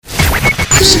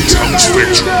This is House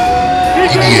Spectrum.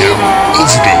 EDM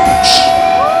Overdose.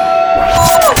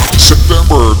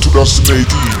 September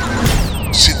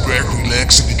 2018. Sit back,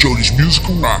 relax, and enjoy this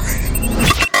musical ride.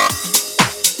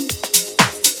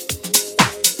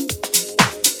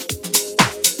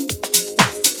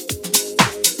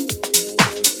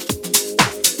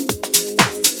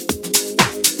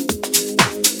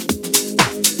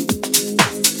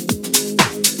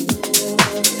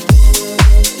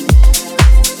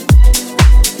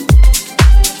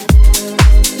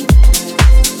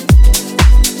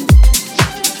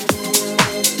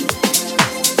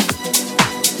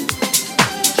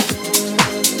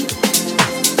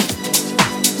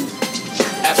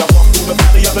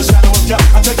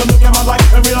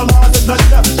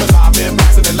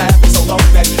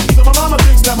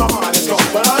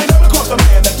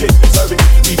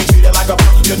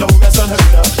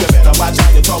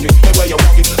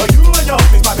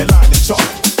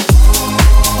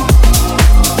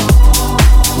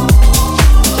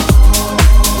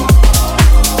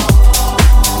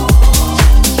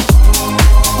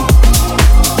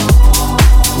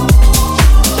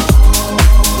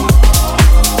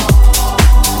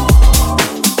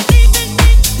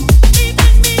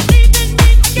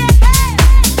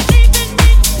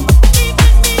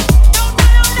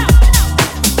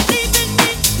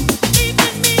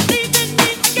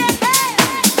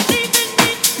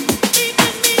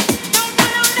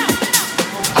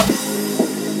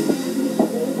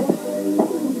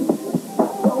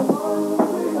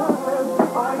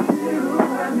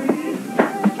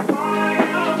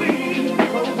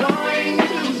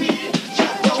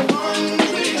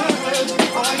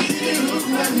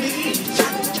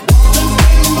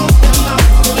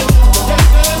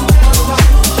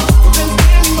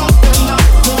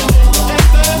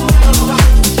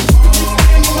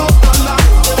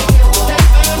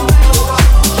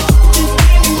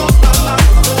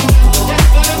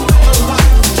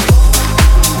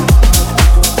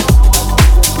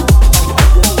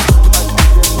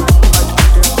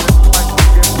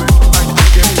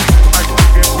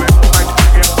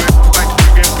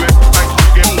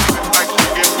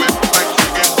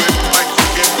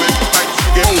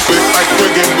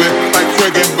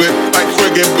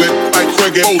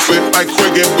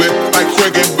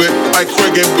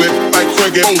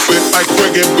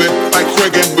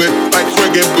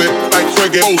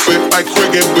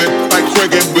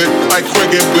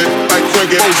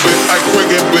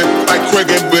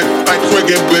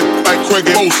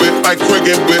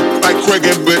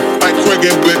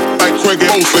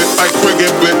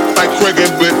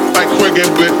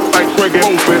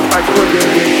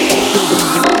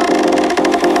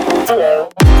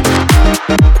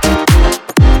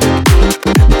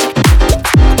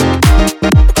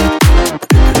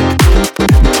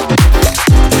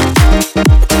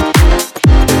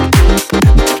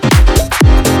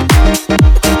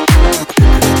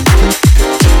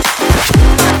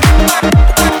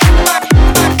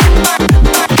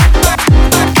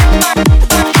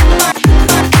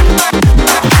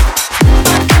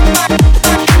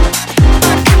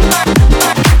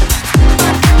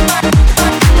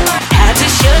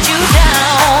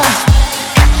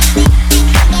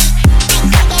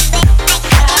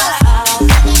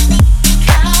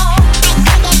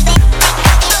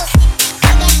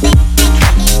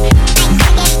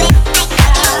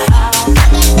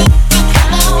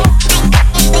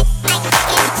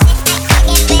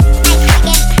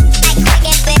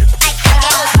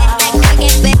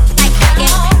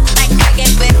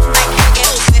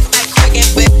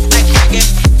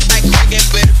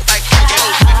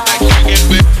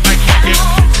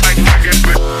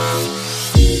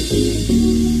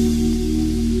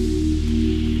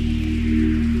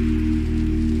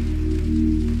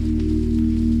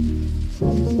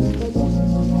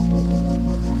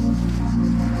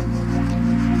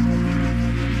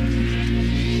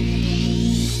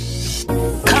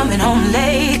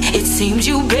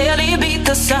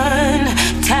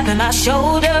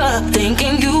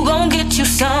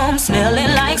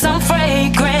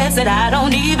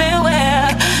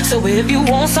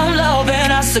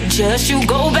 Suggest you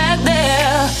go back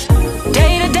there.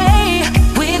 Day to day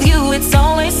with you, it's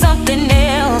always something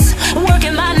else.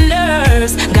 Working my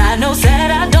nerves. God knows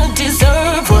that I don't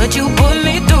deserve what you put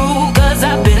me through. Cause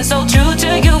I've been so true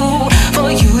to you. For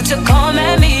you to come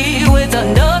at me with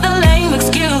another lame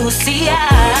excuse. See,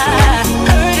 I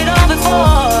heard it all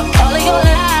before. All of your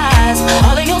lies,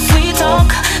 all of your sweet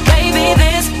talk. Baby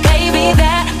this, baby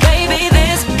that, baby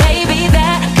this, baby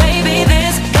that, baby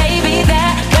this, baby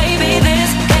that, baby this.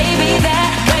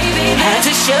 Had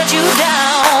to shut you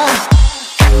down,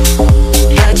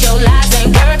 but your lies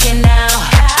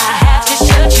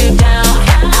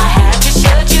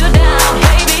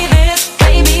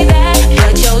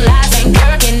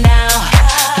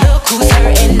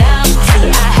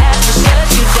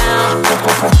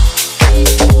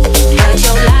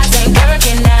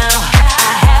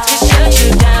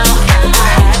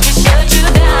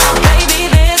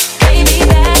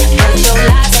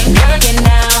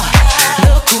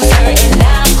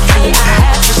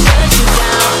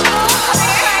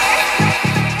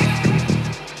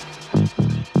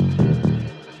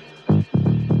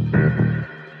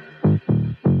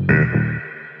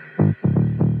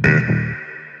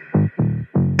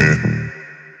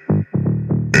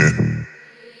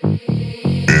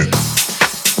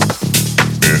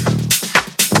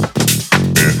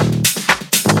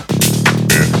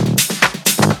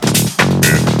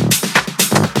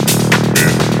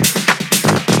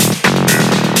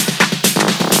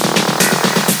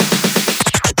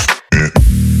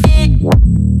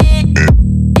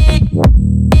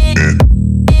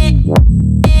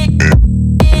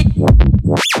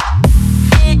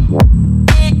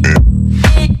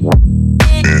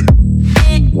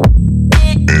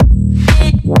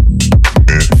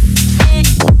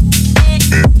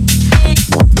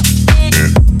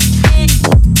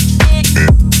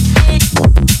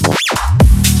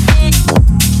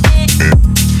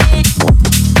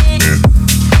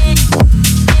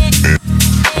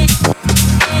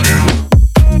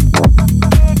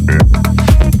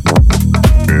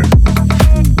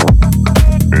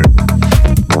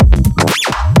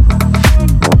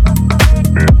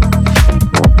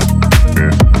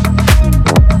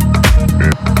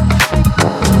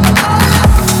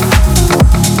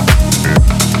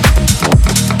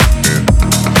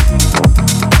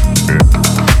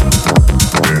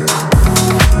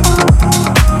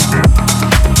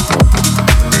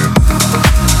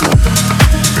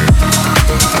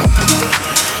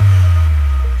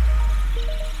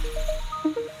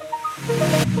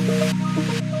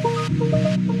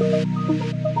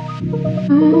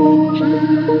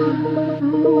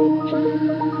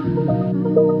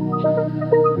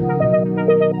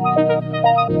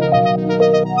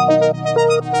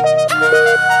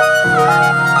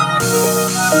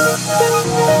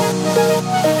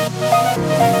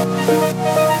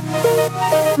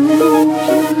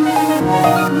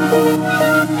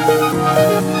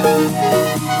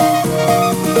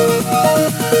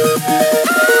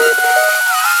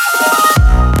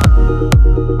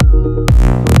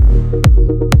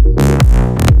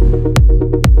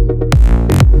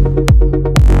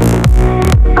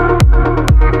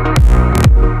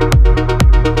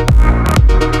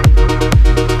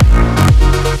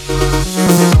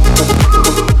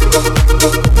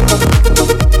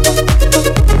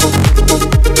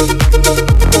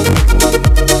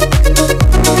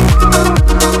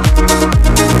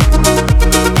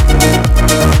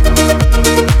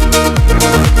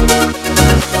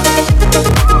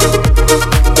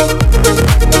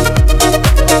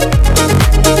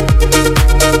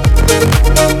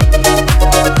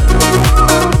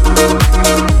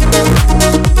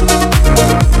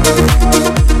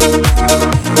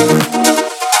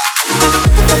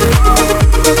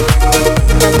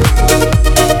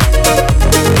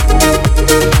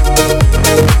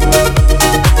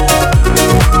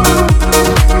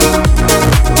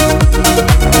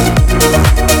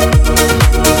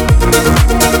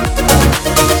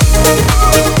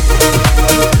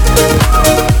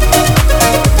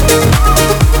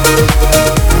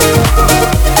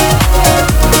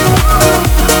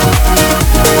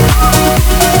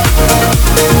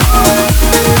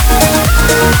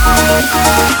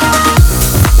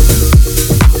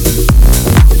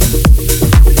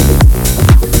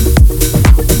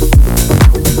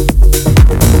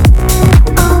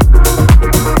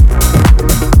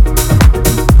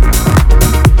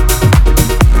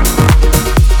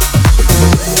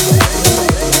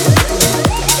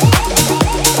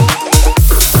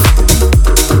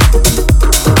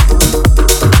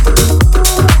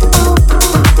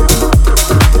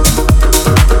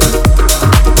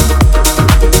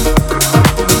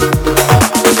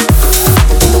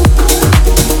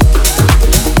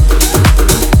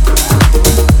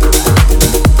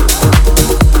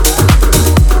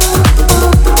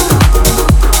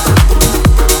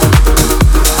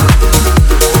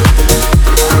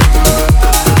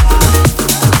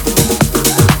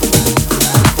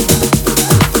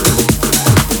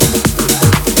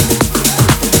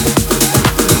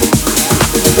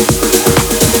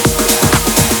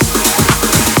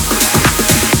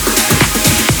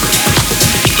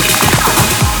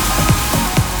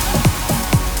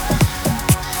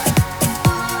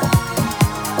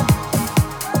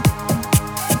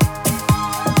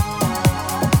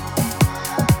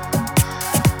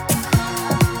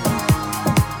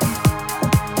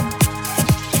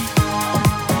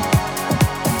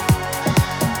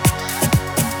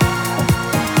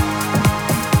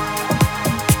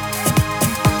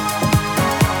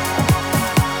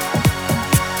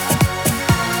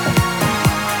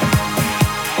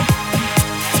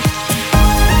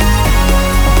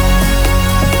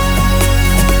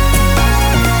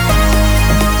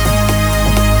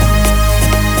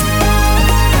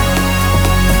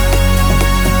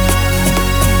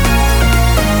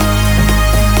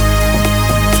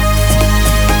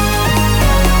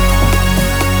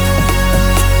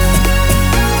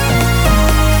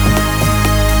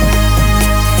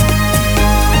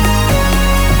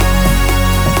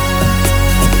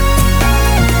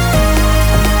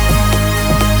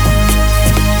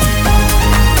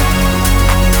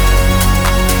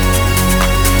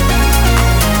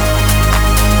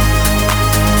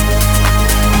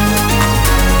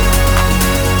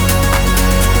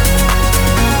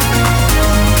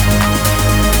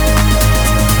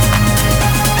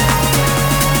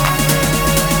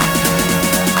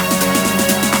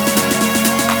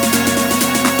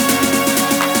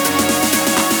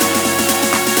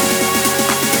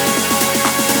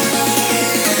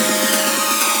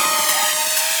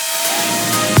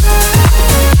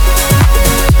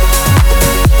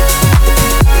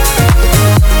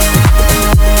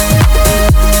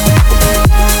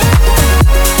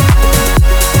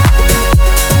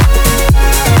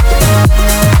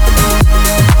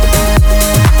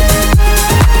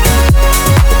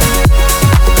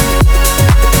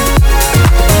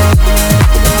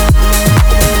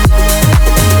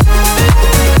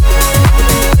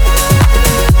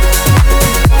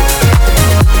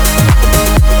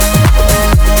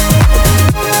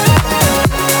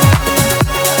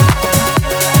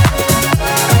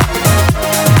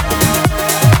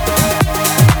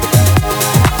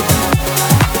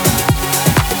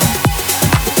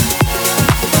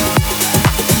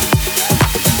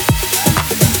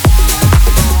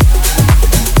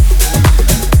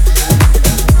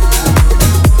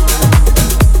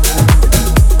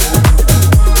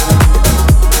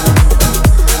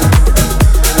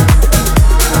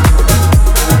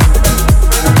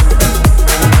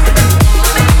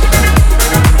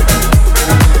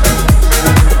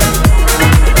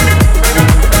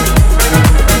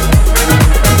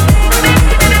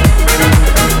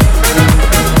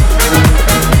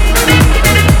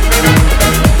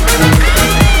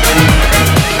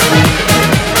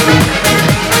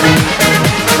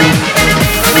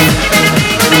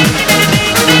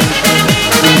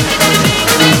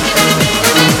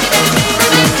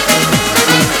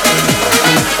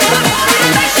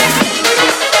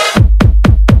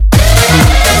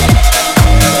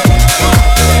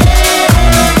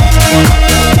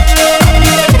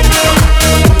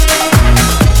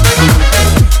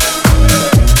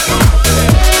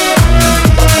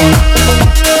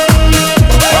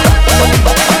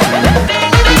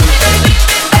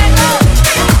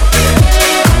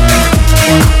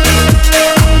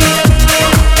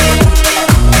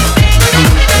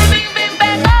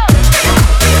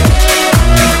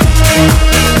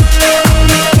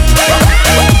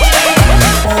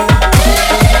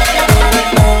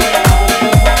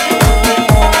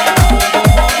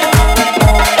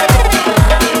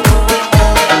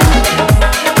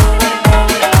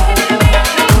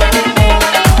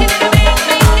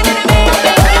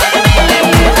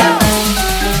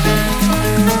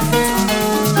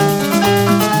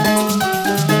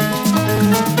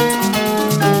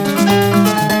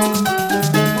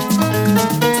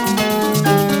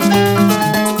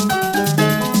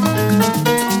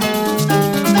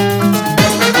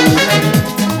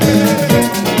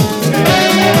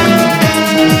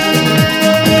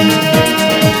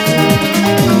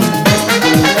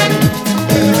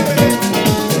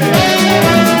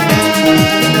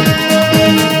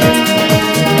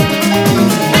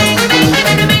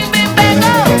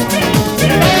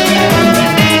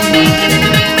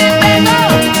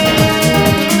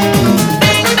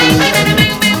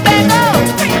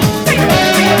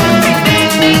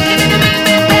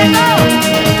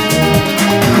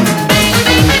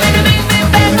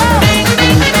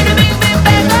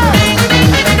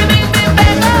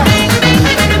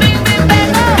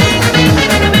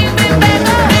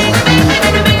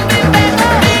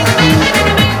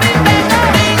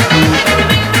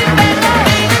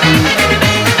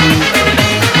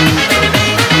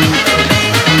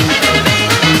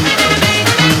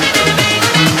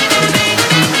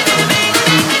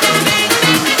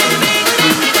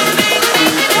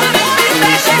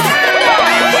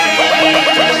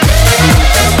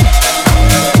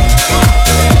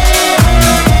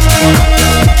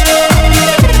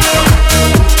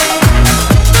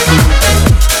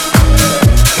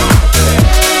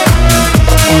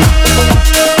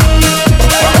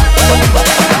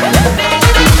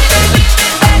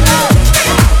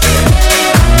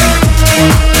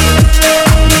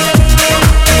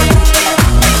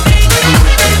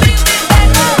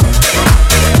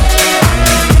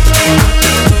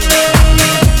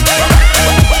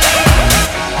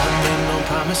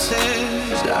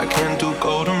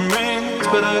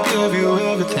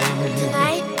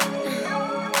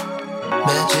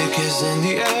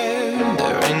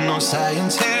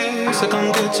so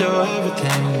come get your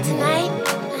everything. Tonight.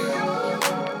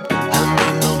 I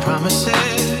made no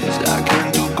promises, I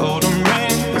can't do golden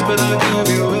rings, but I'll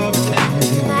give you everything.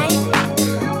 Tonight.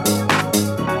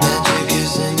 Magic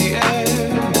is in the air,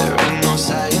 there ain't no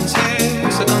science here,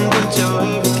 so come get your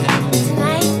everything.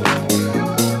 Tonight.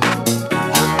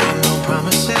 I made no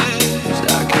promises,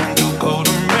 I can't do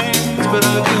golden rings, but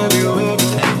I'll give you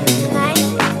everything. Tonight.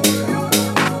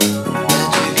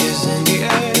 Magic is in the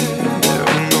air, there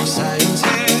ain't no science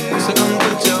here, so come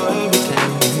get your everything.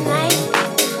 Tonight.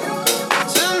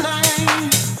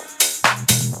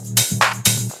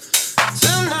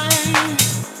 Tonight.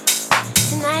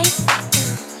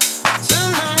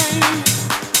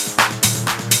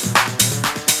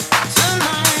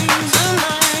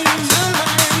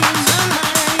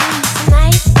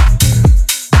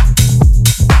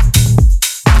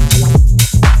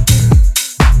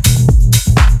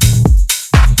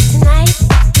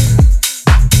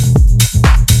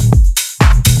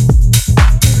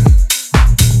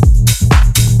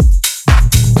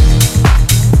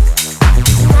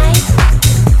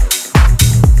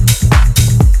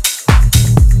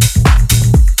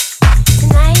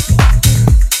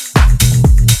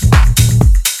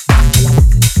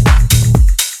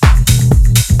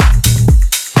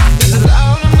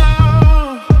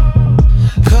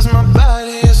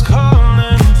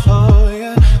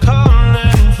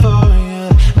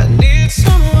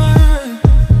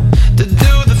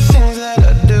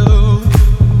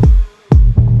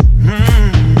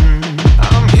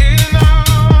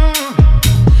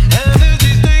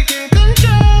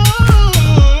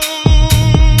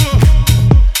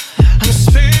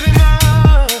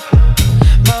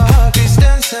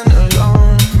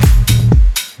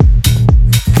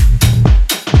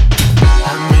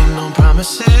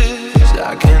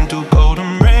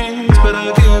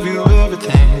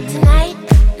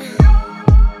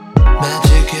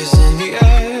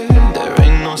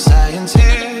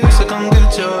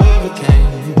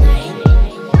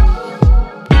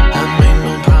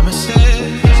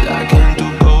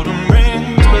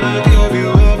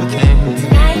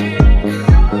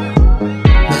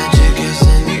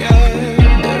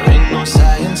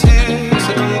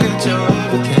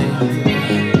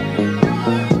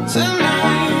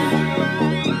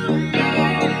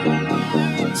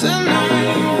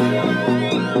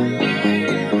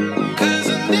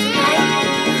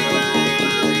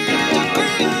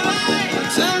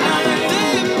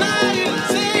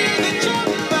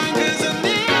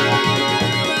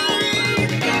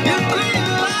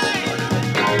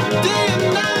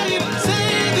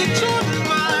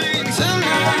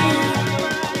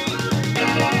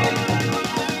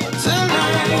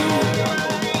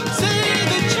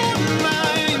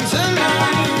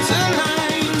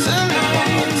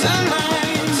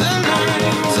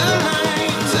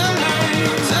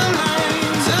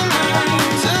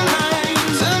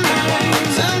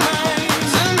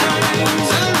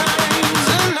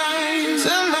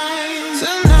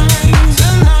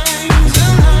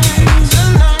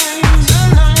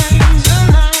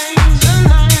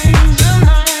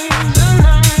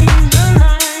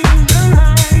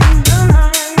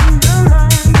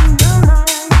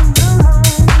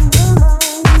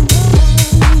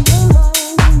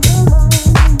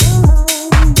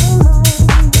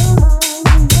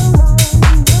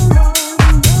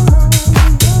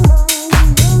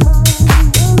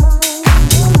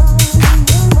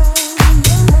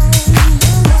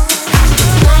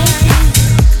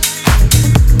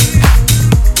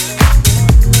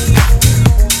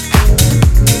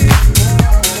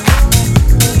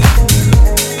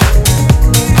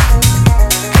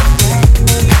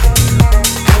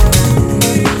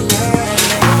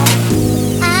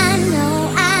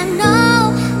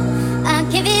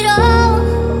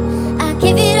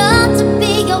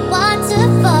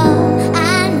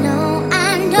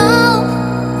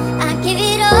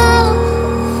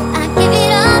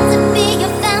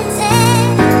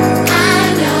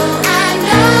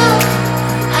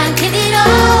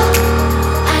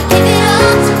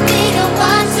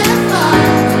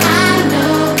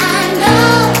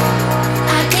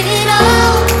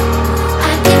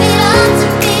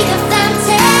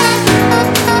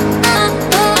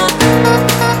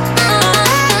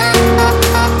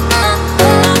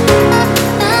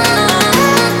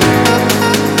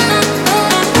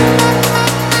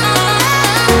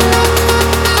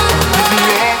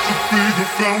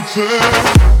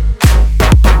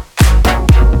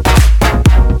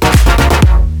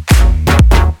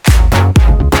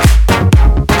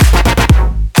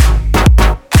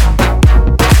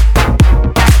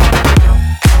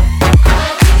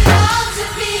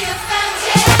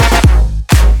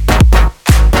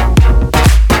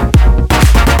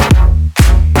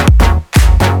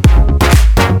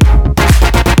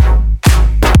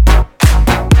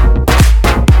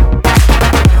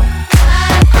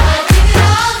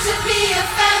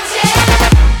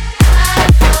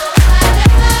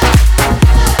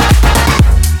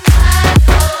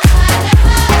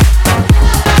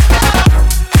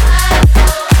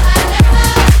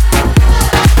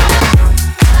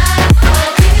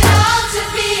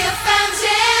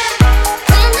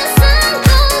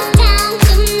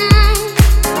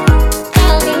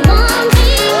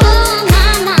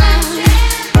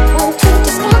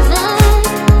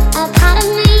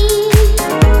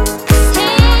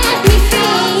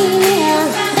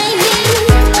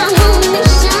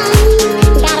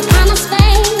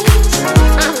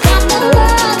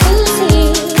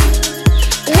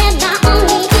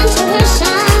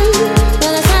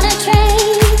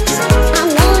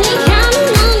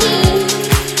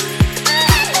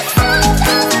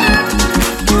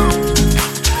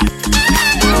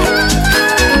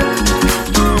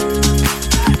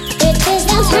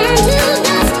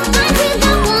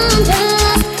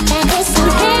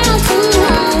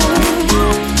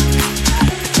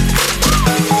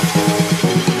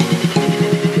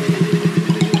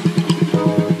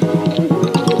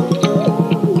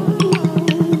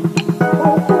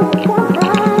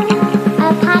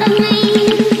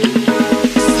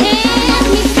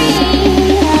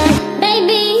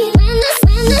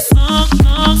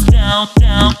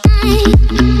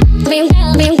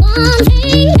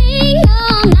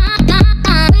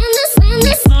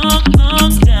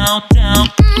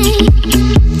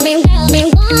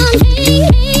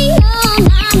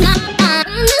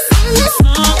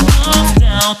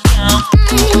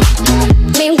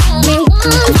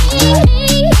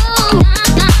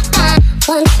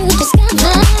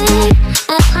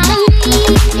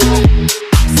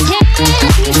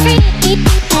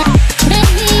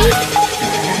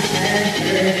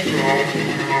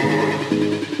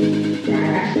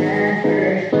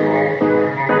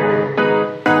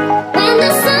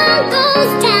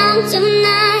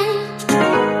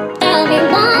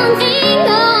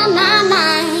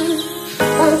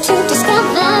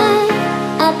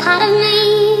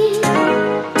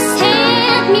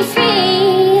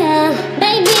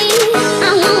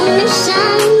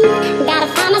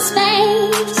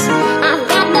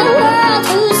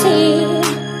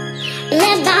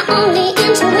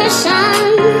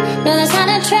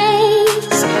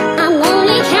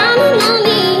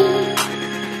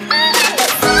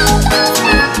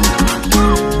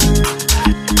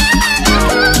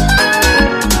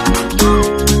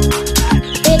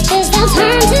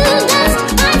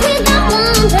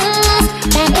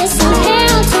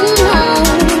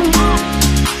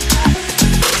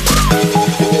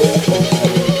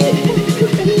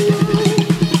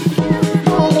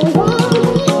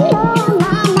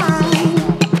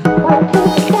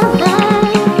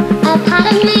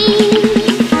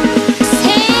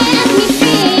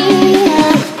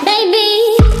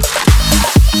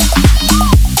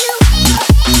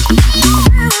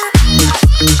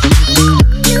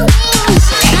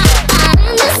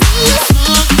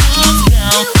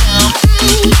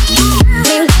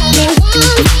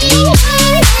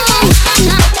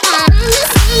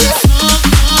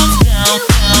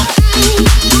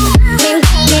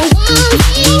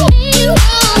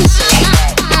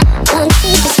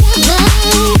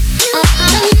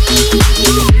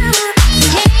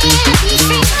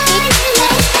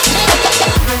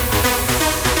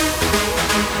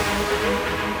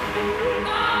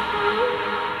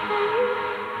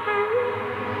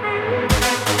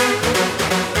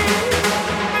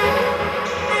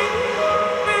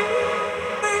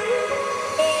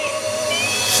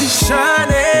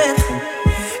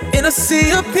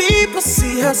 the people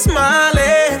see her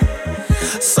smiling.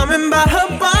 Something about her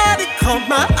body caught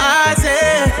my eyes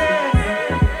and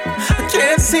I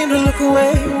can't seem to look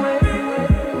away.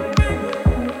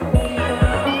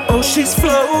 Oh, she's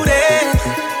floating,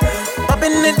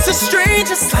 bumping into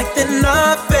strangers like they're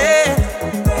nothing,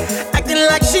 acting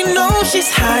like she knows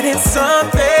she's hiding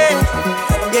something.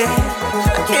 Yeah,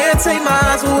 I can't take my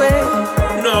eyes away,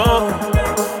 no.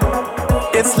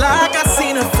 It's like I've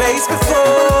seen her face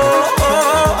before.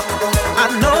 I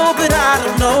know, but I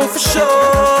don't know for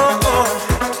sure.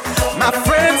 My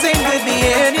friends ain't with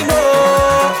me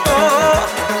anymore.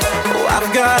 Oh, I've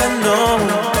gotta know.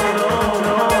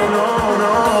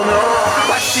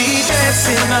 Why she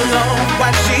dancing alone?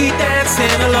 Why she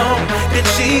dancing alone? Did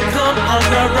she come on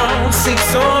her own? Seems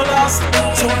so lost.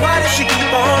 So why does she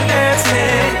keep on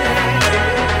dancing?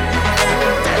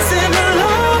 Dancing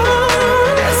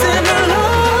alone, dancing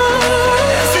alone,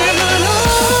 dancing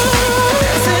alone,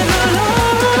 dancing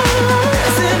alone,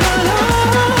 dancing alone,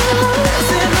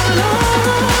 dancing alone.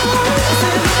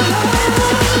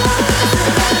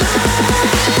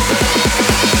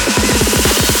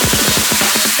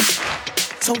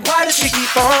 So why does she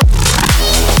keep on?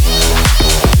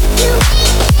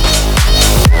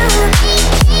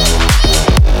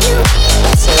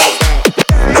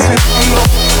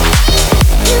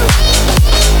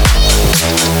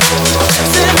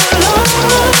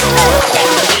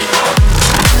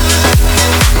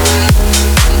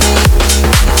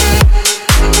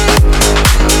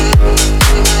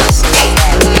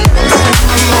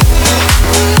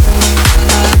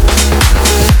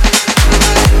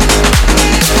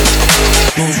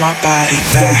 Move my body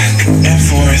back and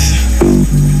forth.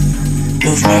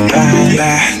 Move my body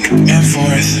back and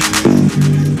forth.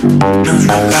 Move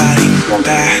my body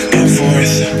back and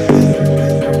forth.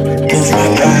 Move my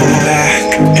body back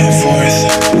and forth.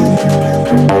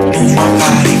 Move my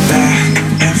body back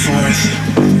and forth.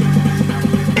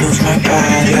 Move my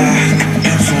body back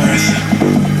and forth.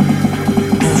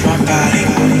 Move my body.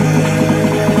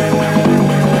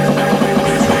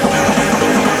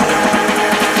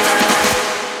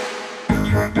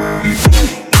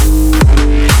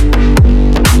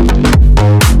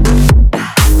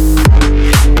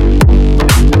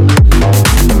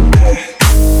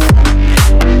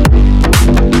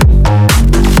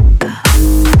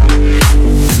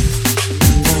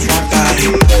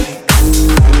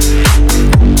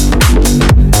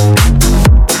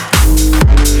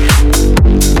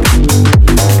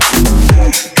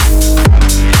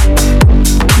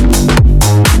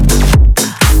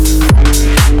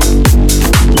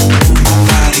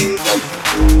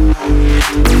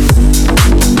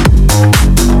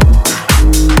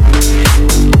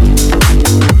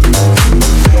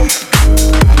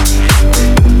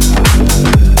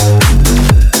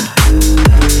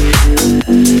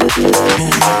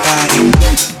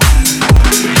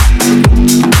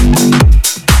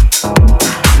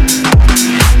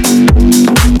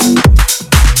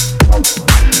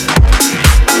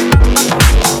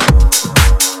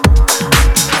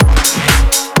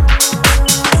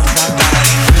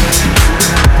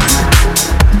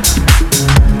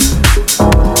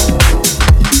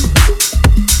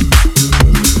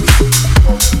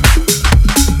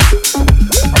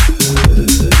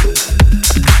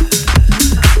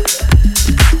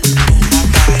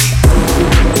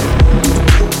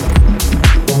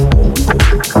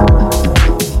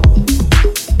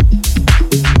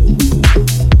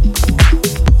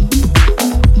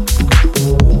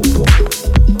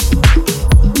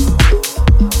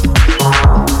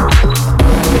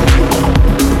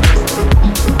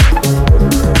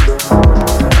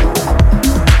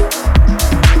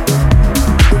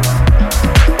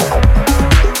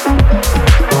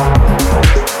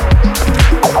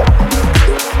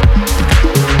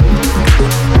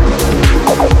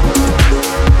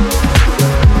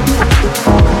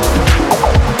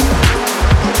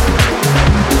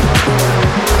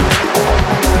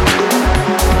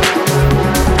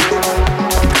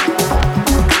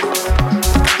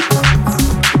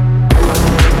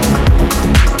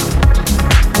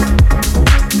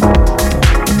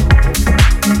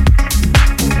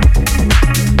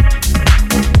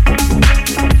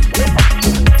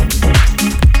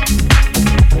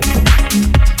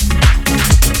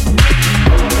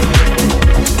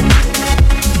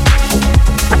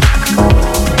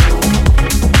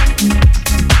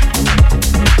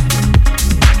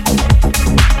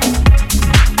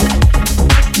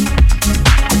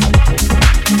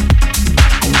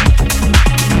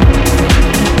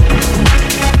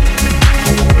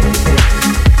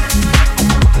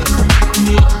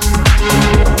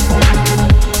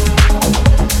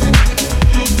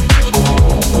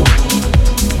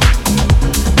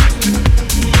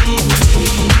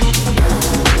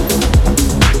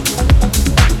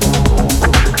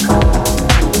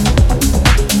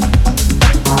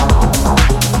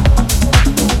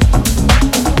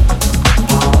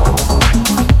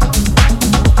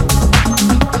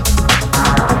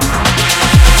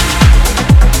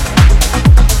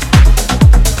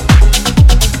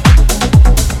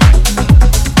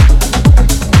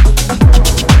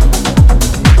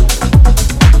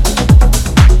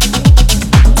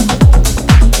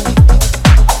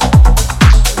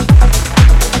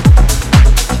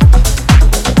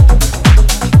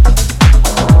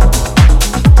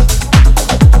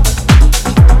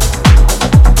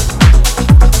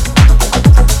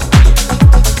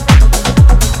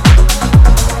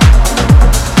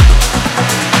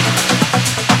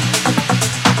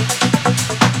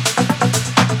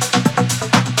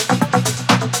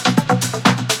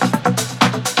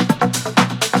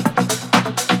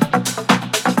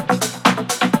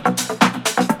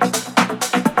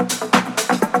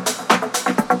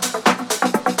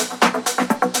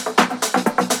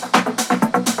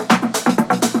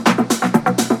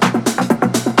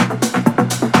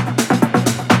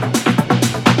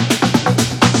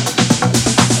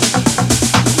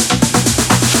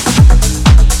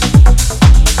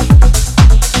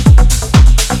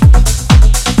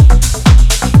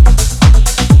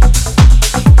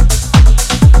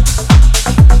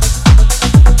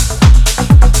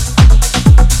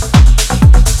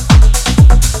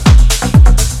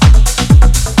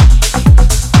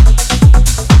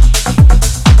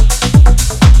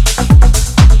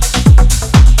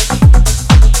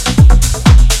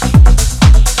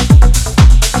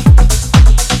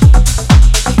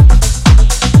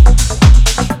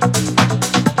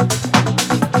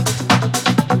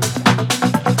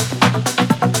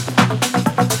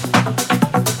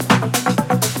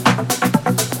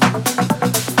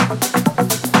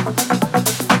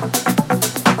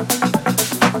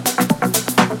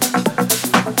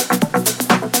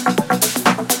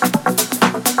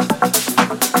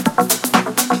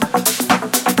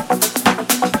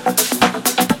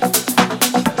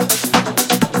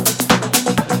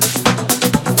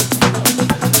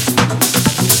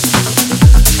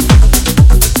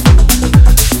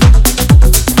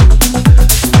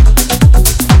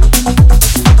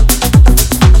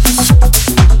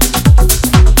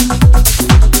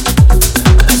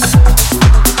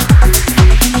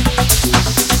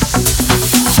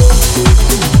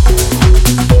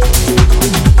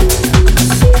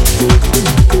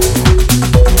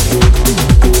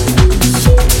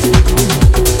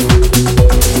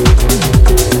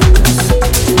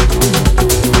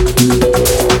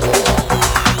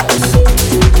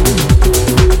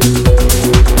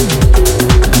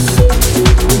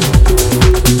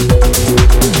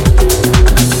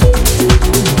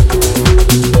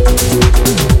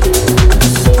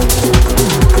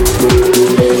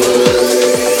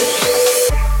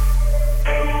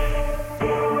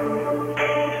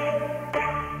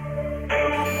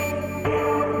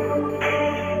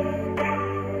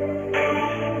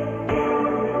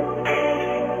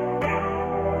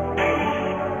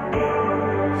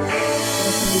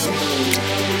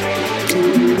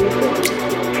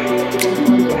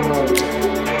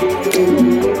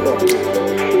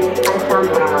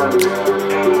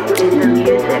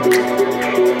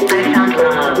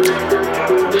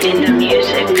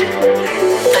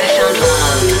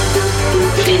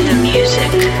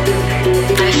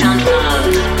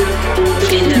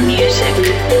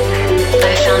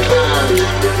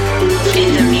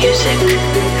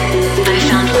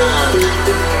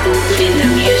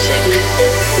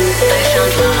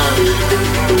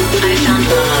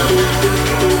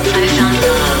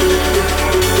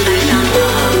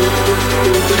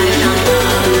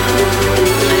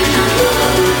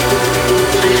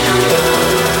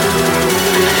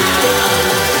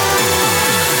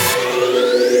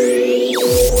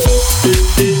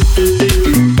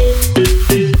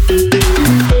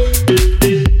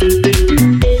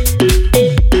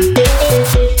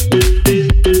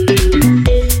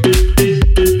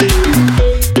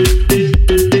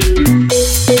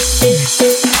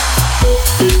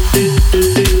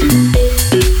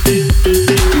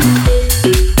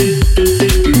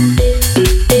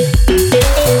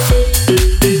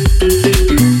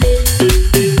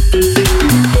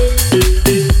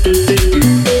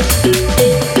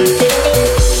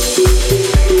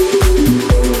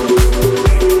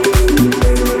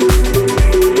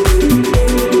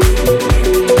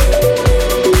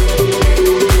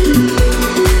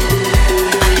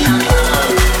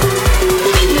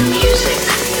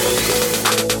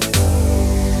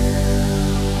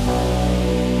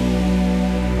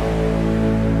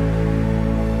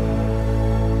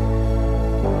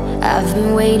 I've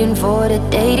been waiting for the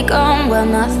day to come where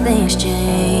nothing's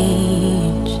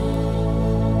changed.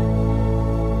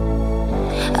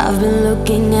 I've been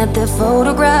looking at the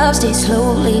photographs, they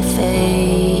slowly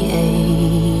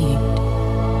fade.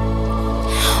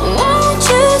 Won't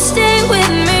you stay with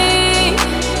me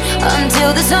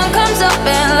until the sun comes up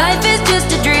and life is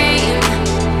just a dream?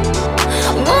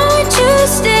 Won't you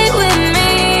stay with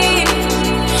me?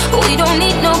 We don't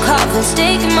need no coffins,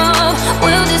 take them all.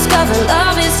 We'll discover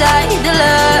love inside the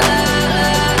love.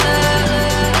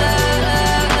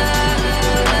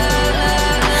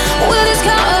 We'll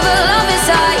discover love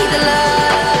inside the love.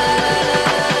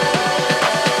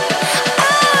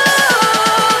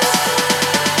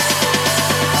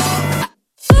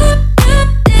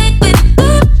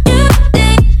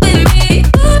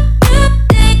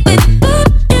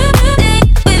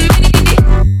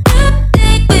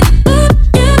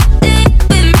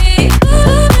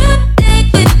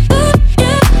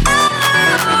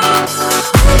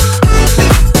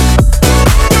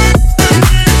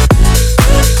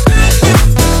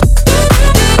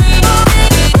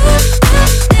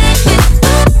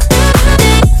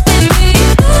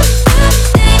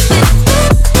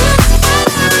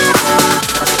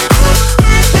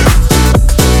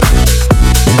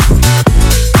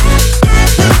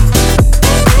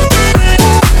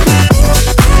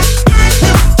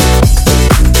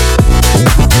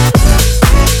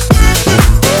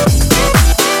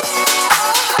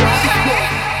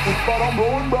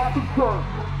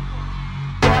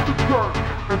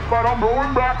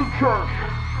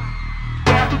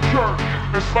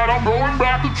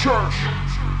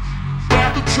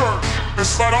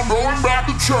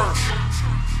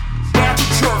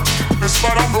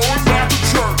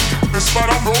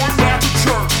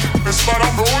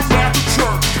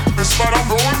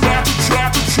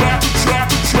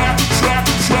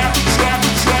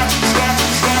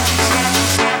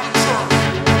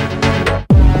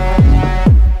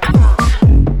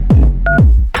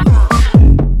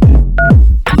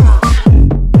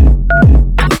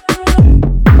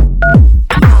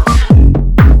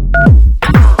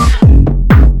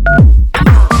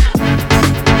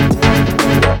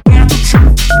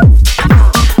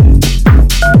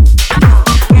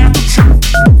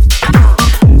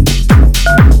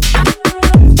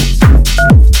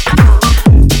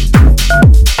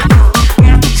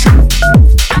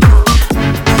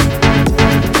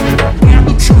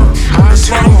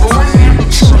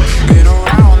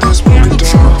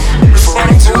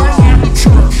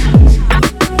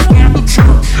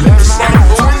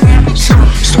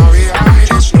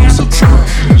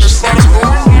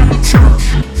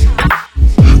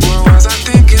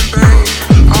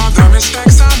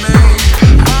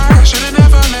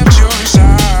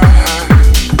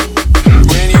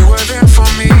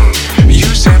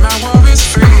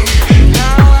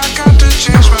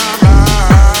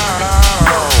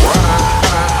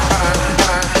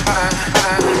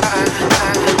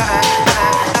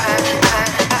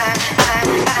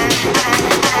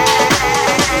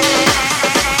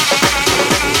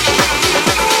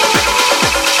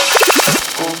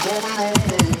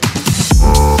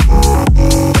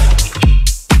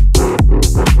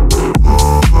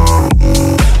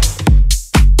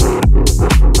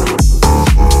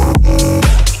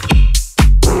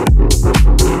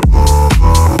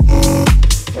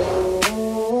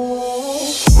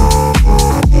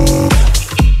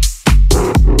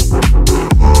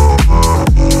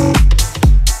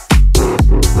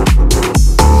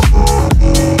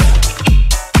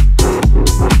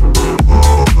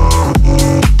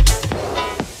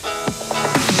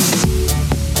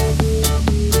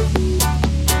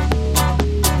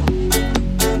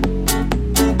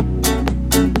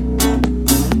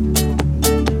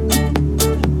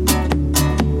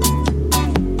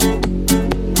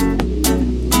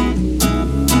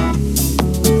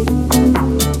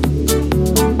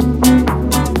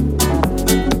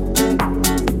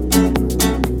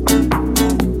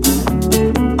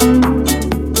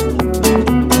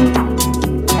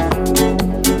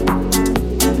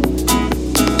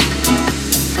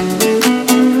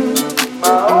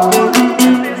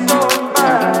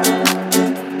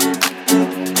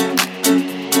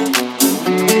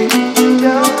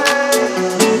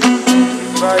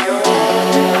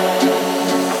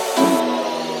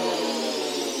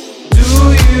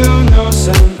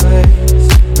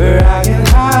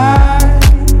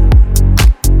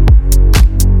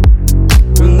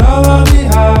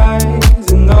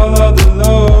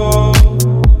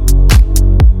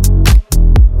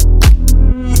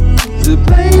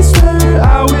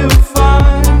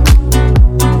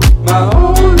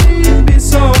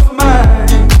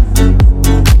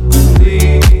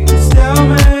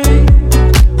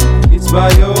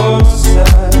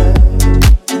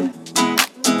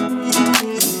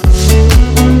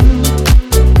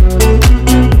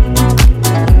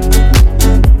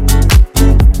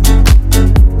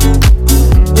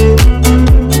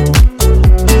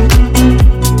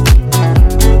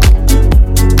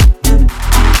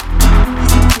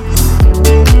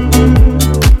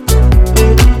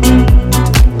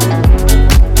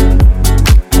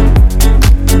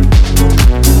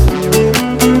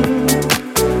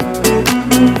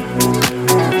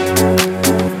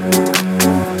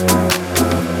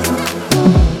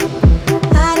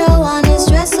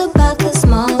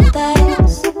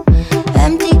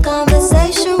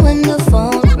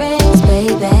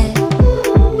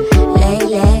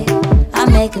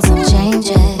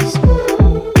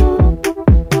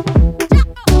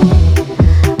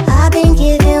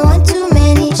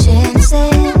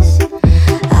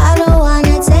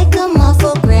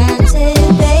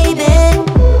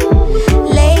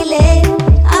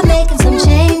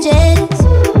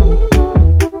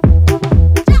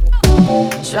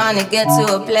 get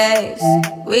to a place.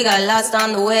 We got lost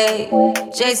on the way,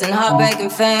 chasing heartbreak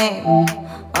and fame.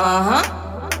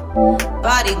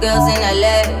 Party girls in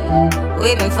LA,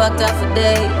 we've been fucked up for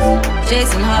days,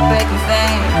 chasing heartbreak and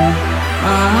fame.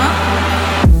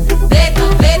 Paper,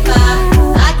 paper,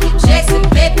 I keep chasing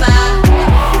paper.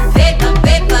 Paper,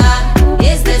 paper,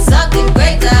 is there something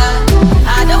greater?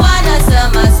 I don't wanna sell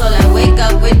my soul and wake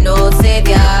up with no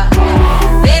savior.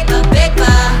 Paper,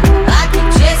 paper, I keep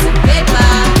chasing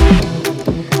paper.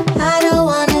 I don't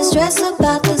wanna stress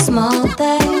about the small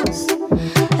things.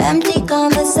 Empty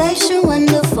conversation when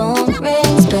the phone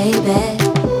rings, baby.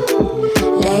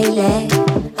 Lately,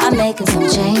 I'm making some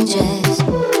changes.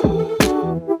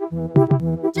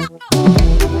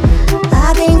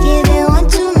 I've been giving one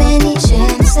too many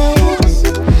chances.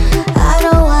 I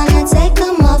don't wanna take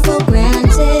them all for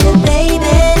granted,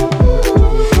 baby.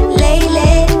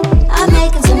 Lately, I'm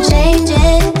making some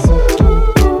changes.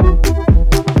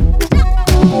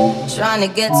 Trying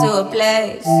to get to a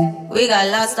place. We got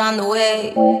lost on the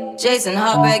way, chasing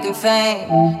heartbreak and fame.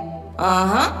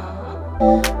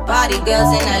 Party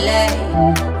girls in LA,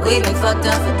 we've been fucked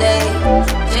up for days,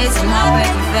 chasing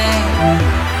heartbreak and fame.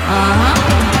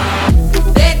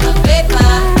 Paper,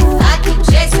 paper, I keep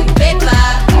chasing paper.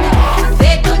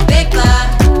 Paper, paper,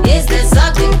 is there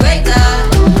something greater?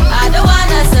 I don't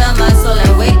wanna sell my soul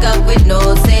and wake up with no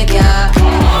savior.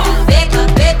 Paper,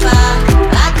 paper,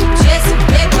 I keep chasing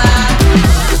paper.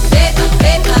 Paper,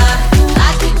 paper, I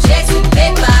keep chasing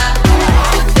paper.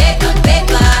 Paper,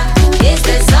 paper, is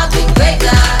there something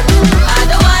greater? I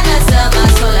don't wanna sell my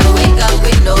soul and wake up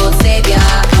with no savior.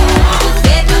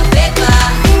 Paper, paper,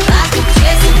 I keep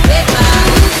chasing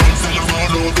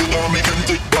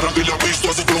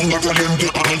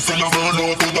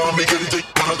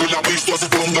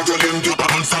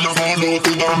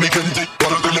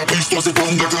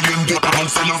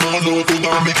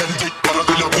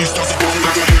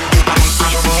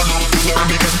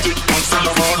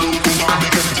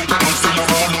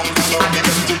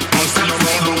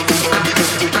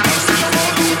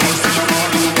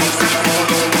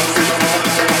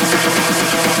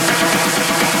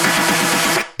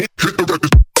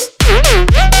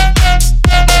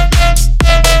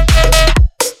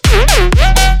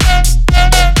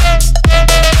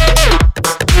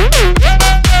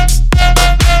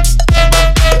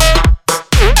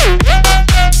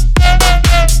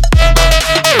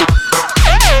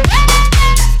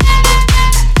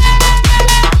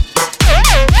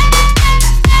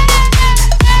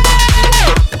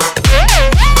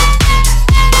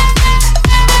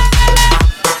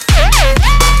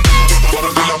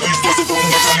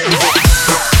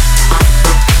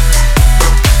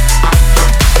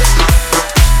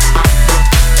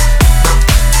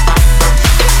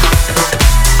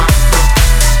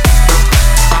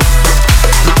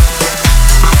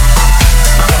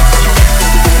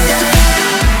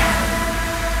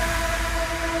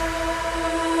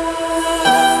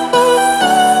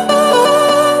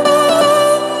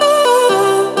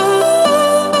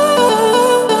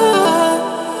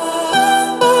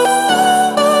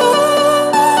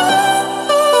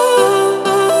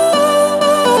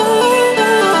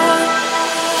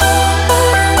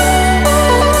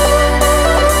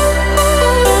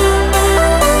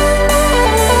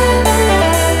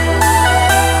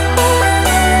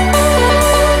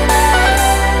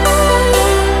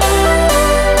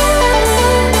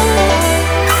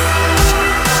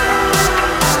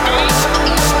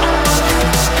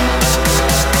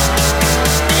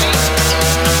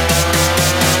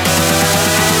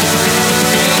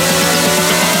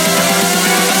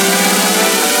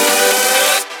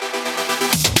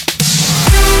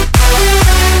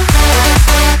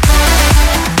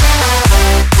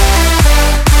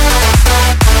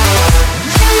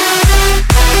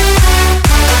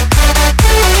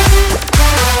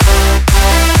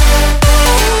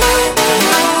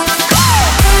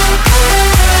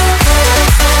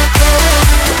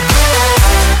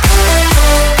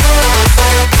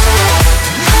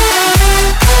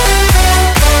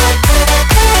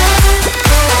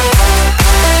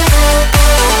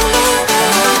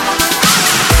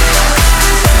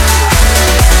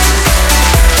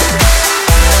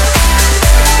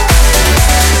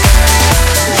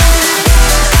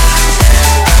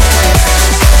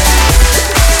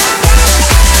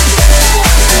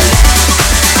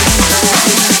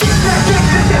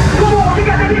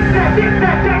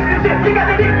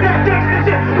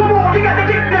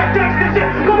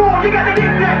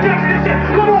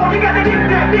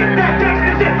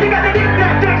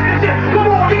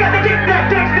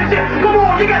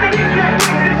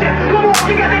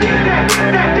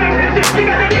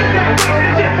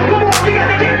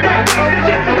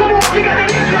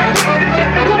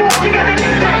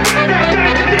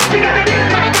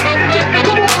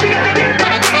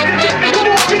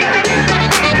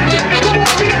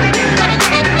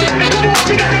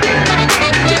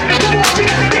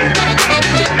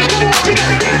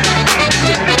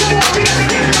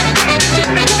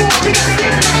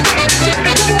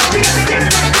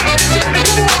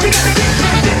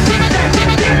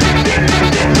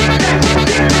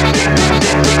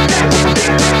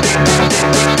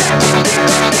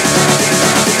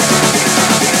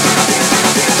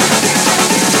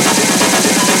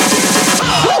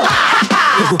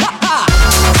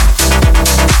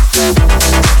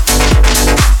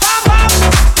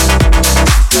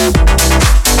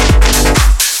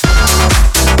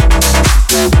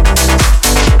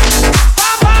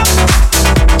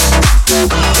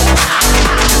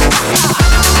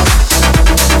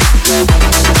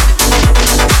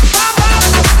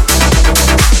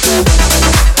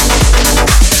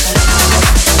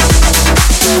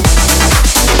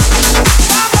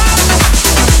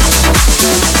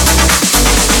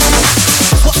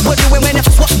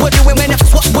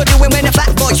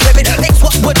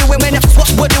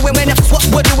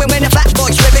doing when the fat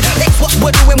boy's ripping. That's what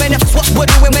we're doing when the what we're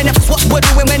doing when the what we're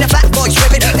doing when the fat boy's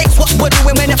ripping. That's what we're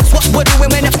doing when the what we're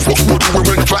doing when the what we're doing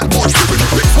when the fat boy's ripping.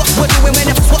 That's what we're doing when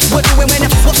the what we're doing when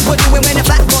the what we're doing when the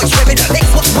fat boy's ripping.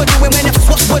 That's what we're doing when the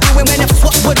what we're doing when the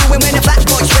what we're doing when the fat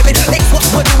boy's ripping. That's what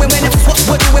we're doing when the what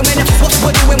we're doing when the what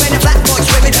we're doing when the fat boy's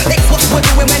ripping. That's what we're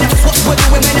doing when the what we're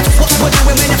doing when the what we're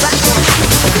doing when the fat boy's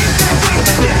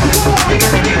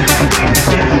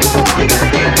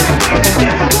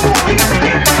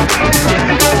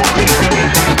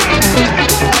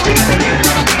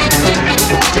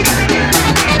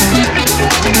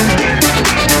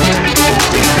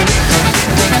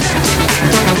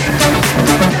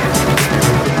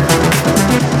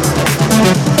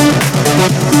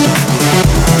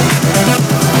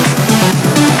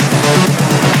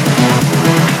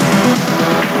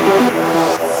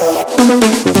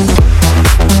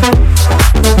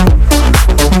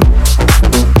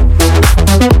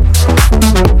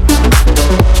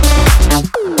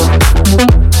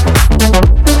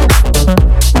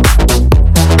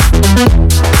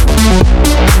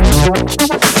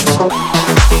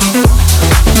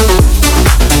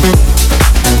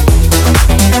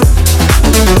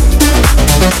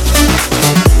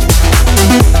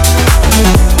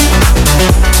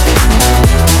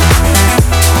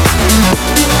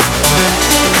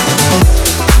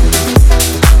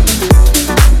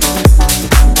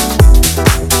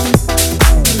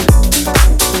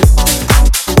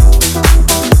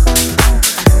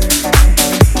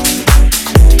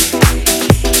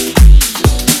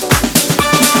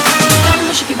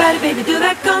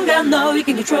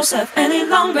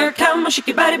Shake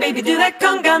your body, baby, do that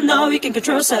conga. No, you can't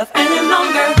control yourself any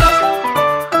longer.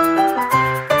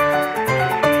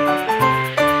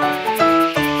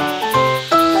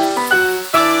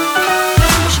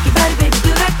 Shake your body, baby,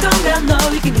 do that conga.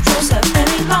 No, you can't control yourself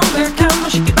any longer. Come on,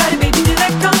 shake your body, baby, do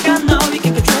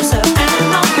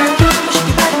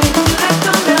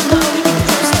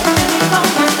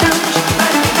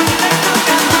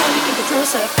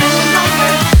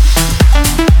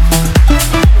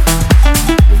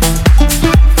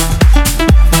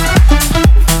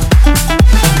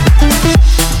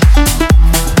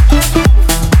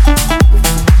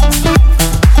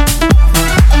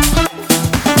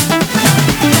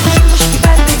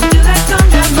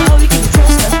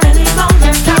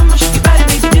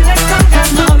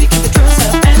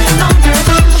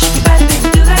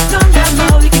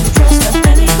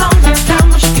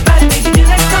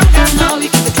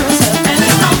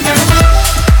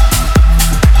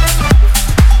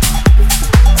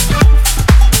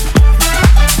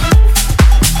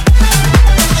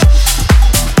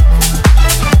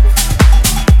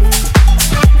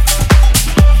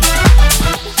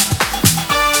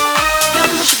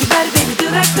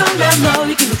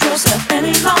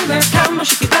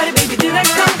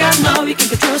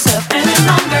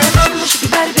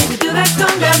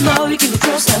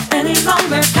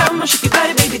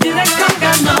that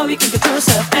conga. No, you can't control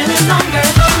yourself any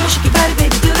longer. Come on, shake your body, baby,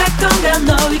 do that conga.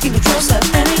 No, you can't control yourself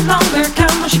any longer.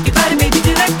 Come on, shake your body, baby,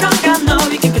 do that conga. No,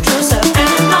 you can't control yourself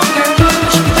any longer.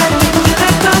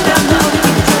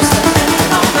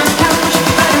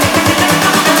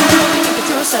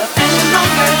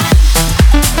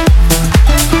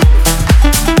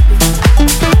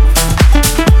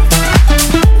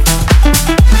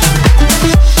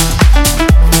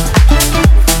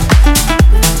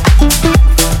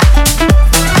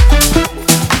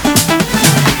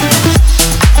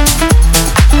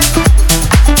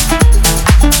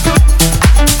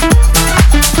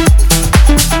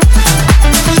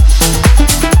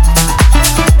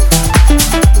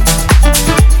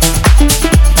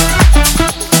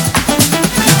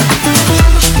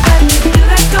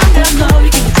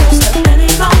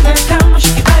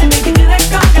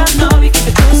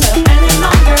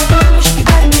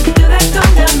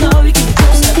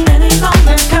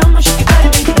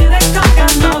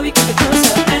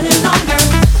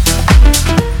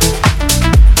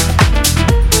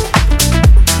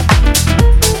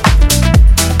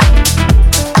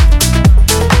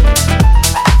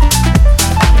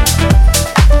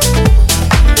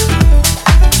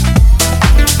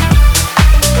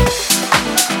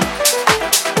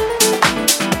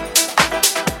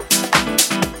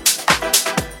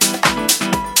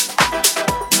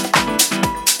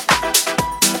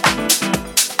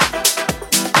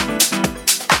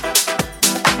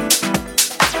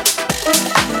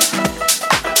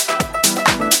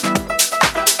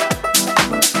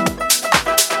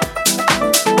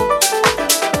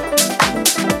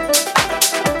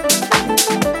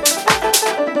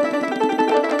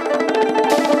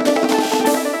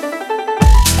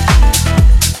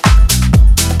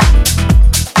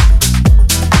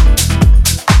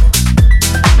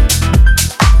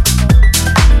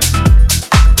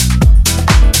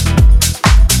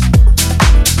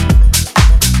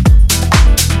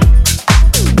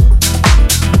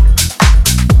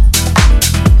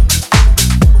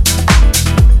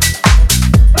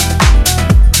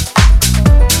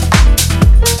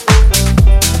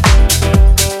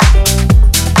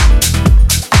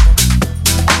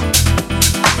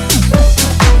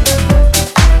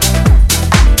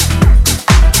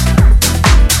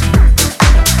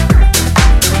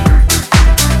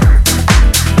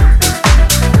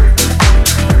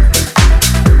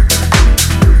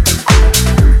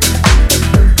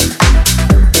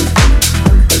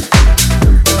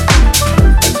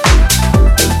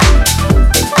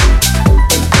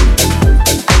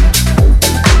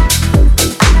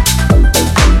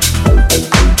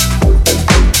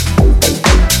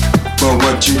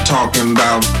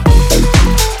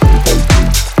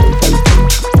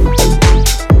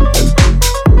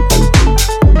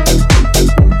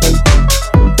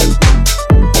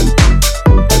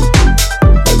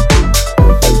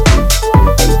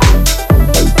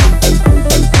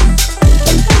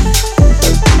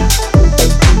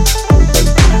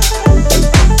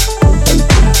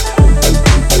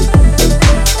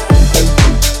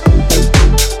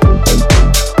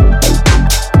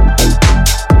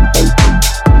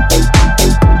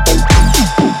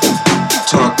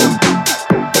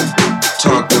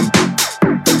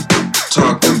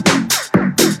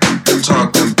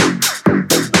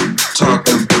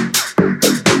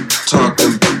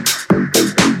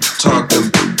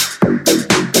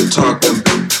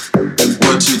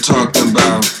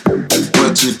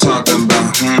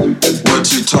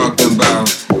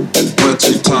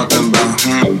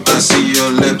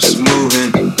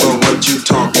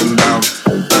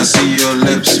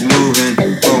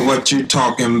 what you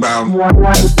talking about? But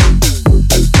what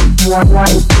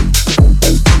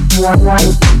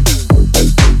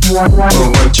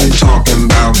you talking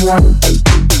about?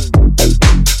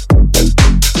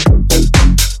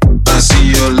 I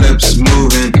see your lips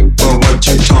moving, but what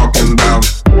you talking about?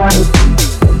 But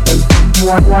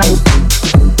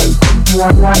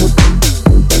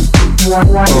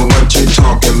what you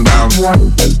talking about?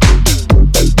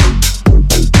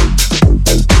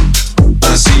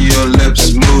 I see your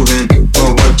lips moving,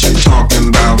 but what you talking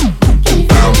about?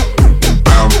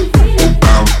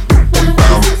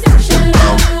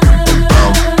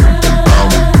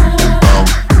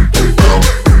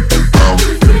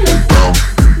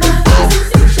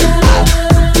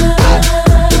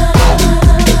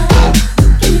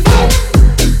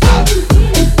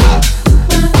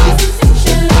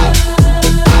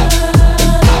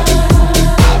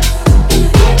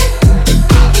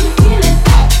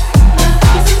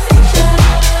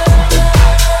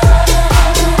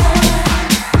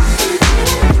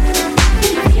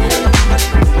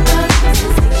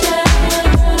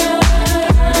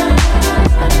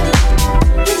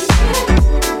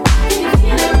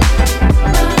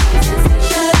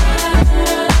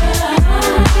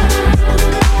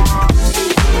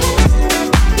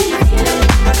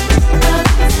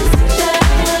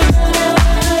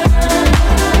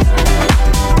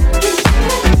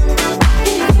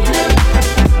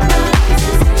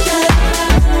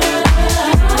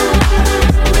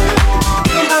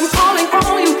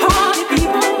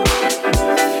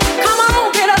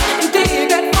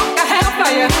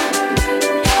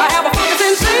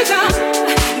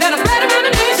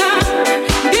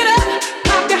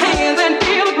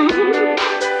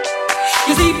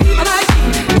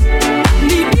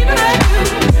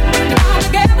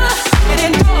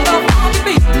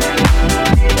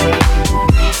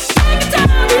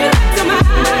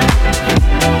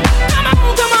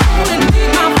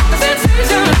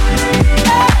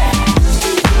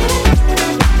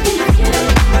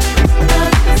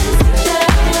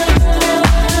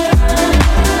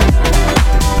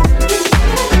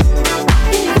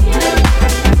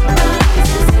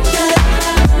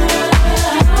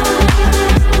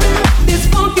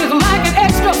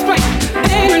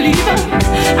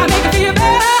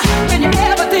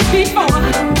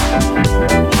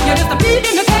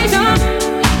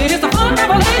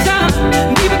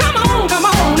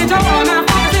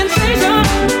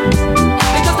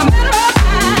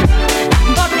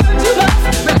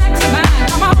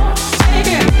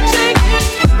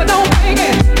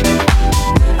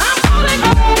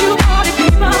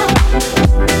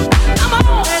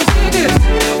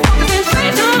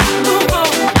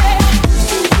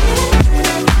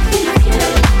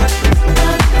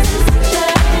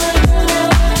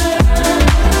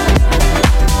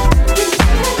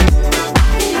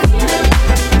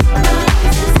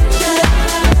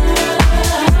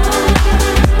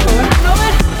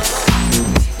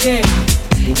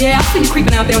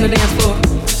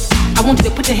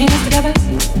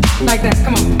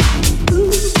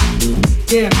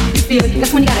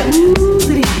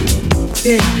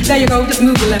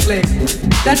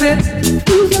 That's it.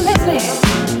 Move your left leg.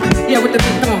 Yeah, with the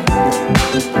beat. Come on.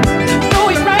 Throw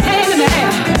your right hand in the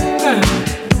air.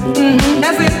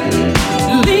 That's it.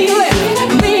 Lean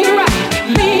left, lean right,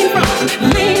 lean front,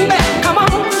 lean back. Come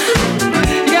on.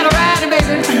 You gotta ride it,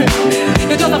 baby.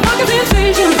 It's just a fucking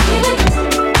sensation.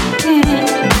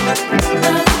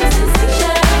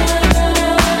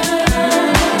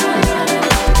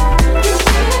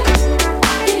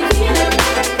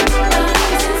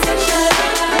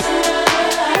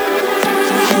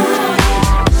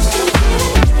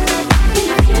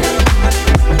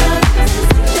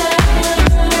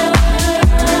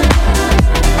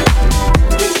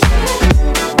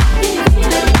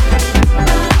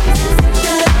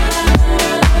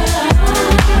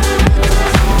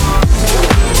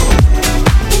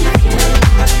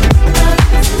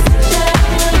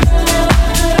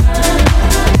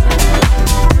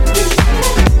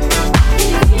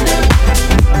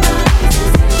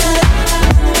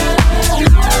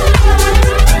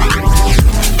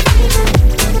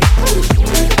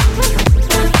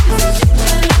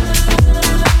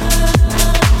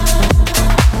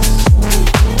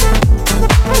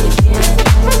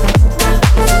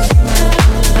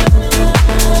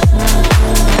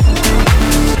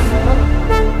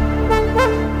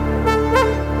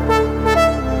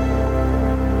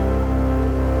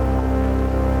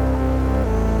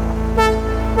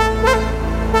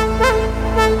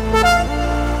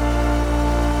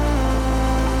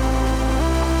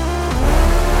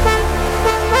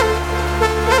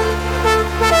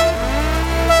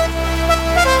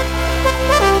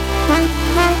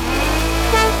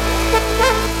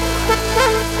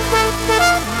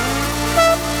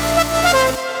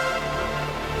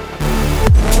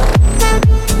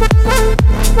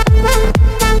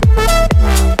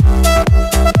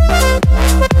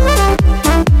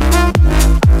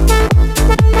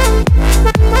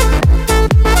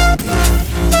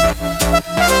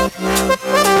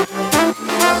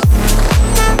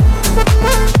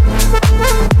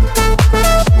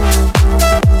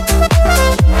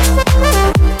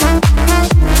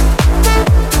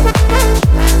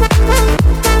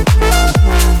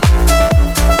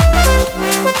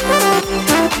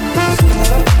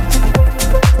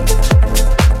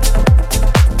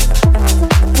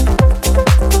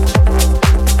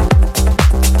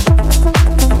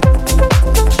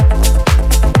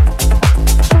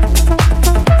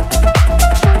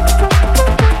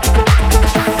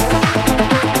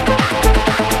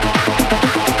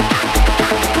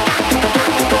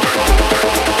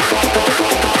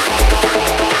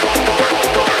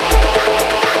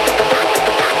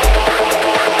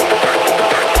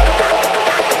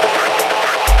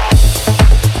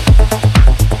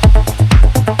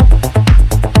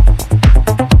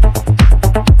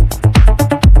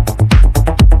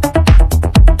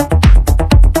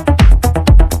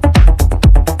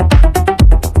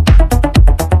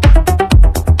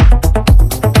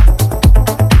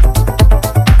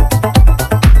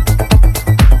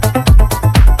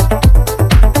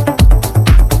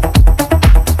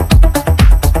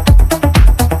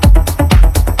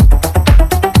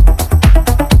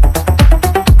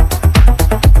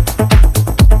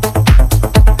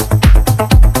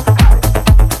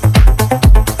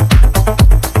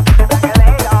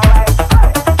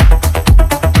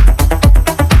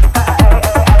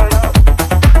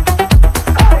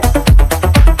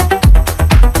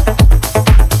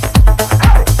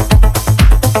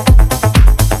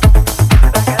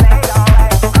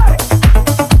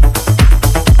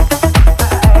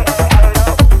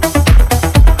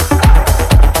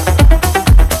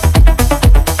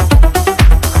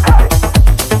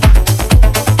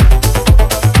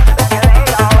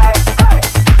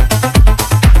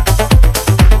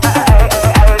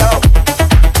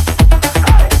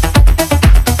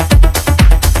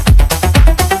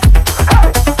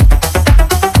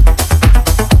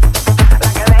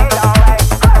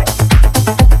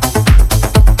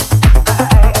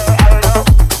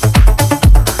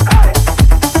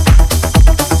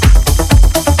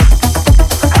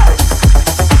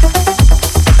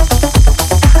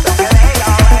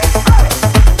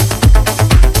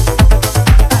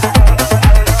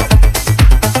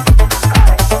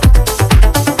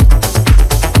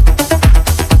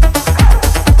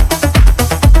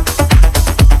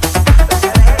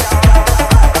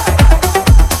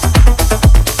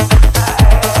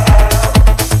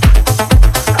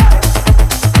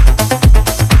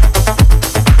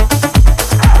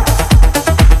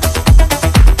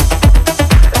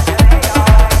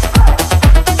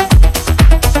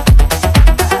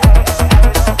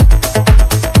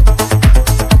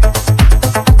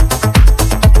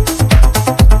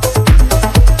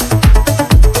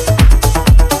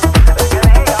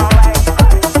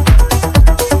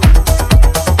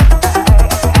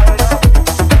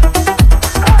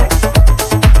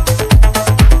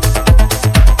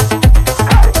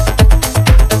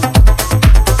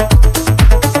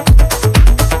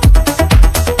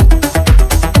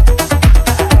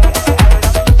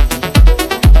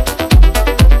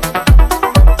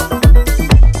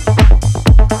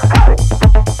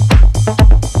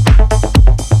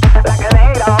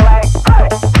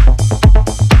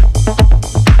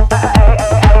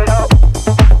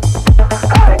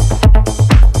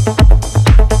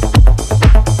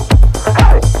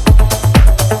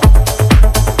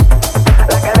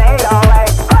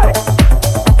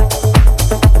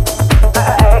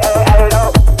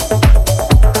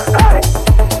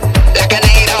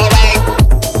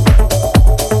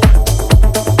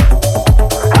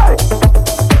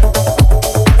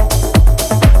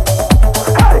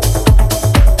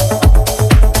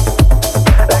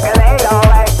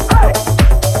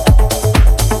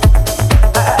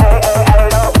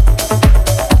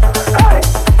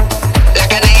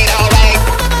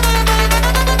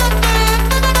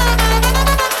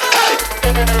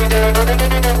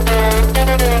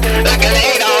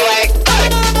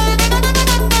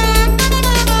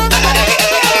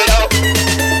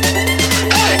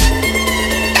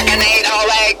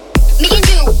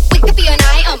 could be an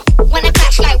item. Wanna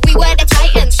clash like we were the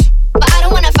Titans, but I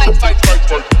don't wanna fight.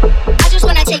 I just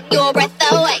wanna take your breath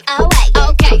away.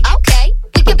 Okay.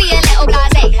 We could be a little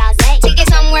blasé. Take it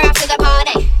somewhere after the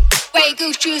party. Grey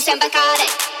goose juice and Bacardi.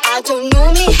 I don't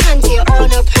normally hand it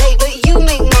on a plate, but you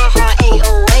make my heart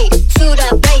 808. Feel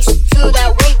that bass, feel that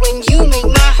weight when you make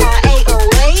my heart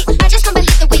 808. I just can't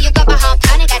believe the way you got my heart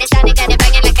pounding, got it sounding, got it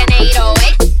banging like an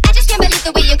 808. I just can't believe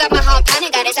the way you got my heart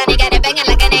pounding, got it sounding, got it banging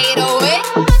like an 808.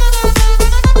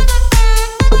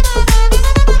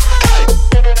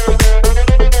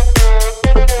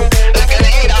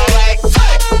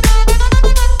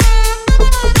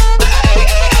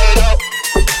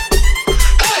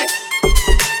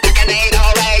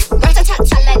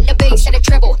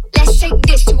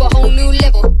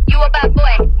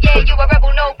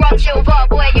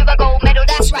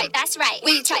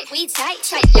 We tight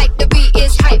like the beat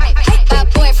is hype. Bad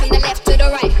boy from the left to the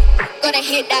right. Gotta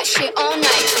hit that shit all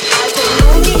night. I don't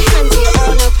normally hand it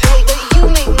on a plate, but you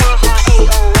make my heart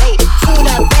 808. Feel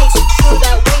that bass, feel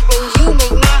that weight when you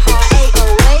make my heart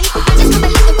 808. I just can't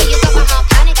believe the way you got my heart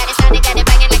pounding, got it sounding, got it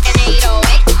banging like an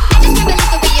 808. I just can't believe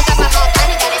the way you got my heart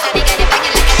pounding, got it sounding, got it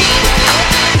banging like an 808.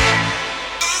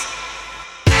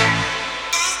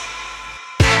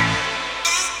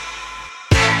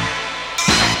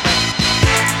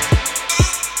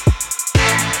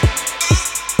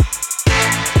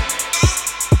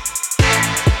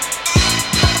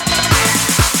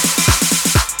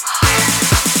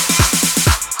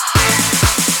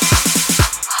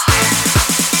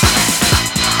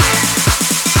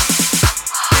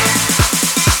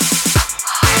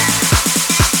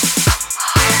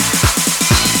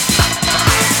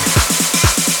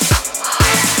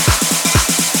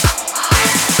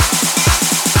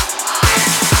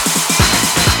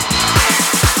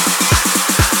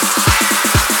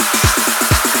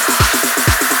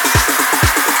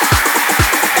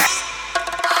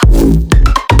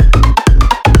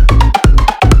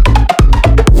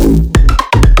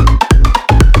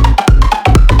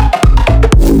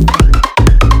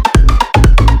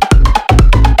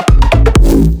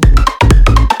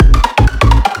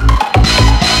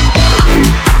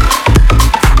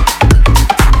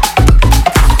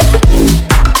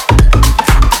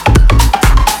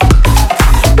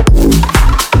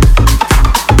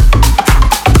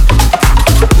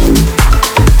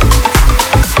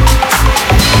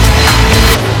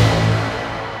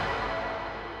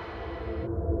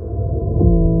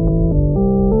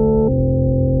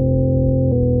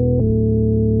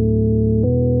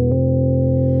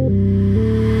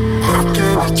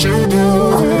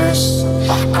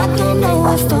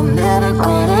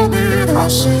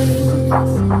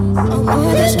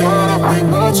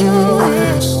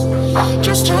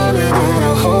 Just tell me that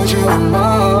I'll hold you in my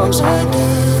arms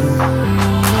again.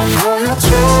 I know you're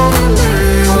telling me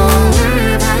you're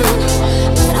leaving,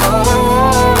 but all I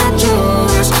wanna do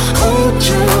is hold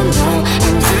you now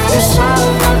and hear the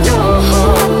sound of your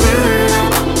heart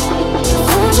beating. If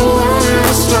there's a way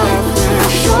to stop me,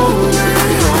 show me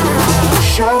how,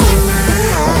 show me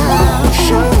how,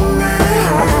 show me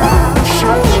how,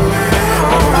 show me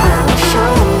how,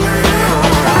 show me how.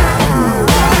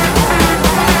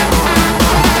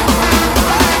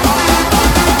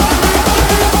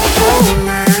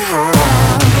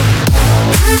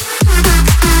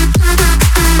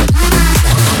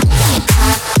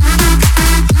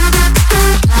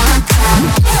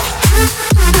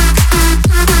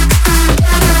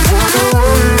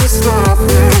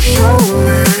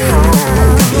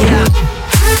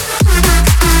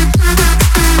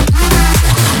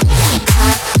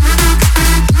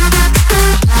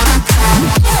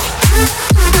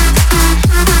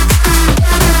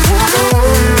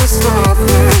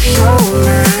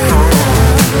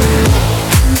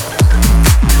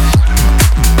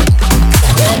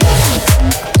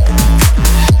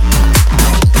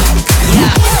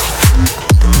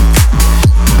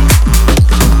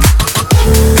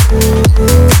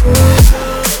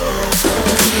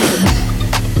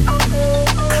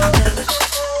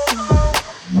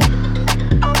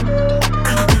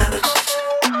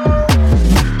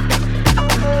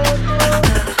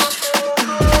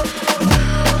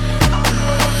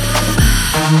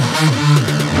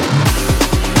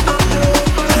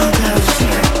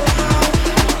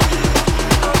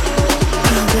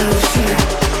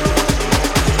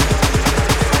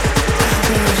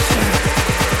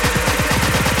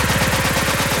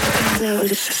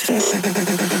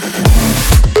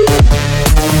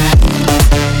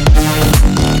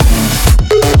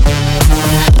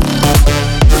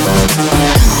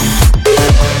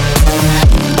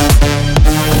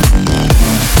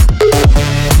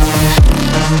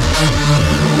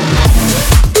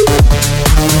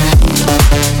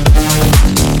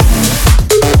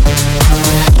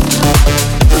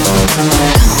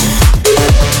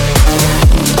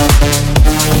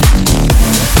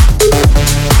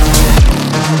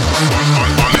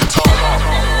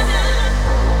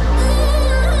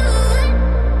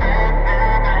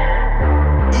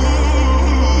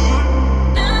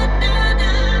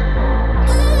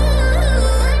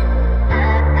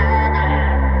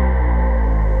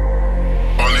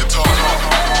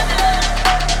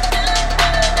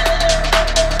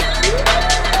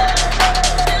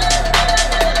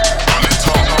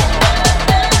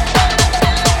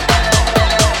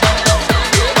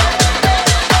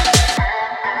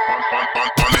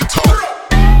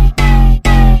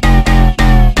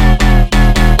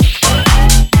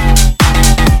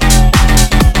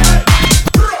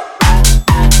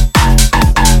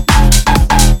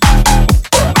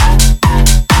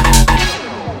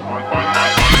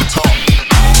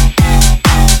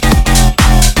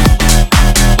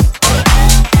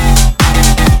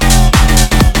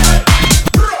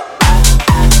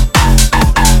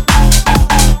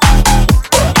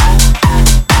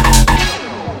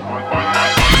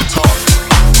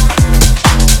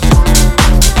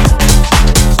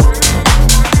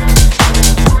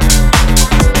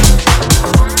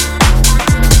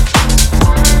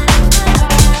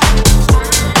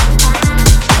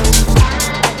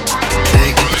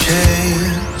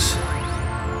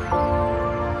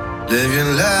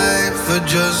 for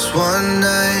just one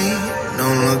night, no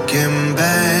looking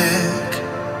back.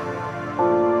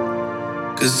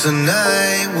 'Cause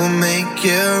tonight will make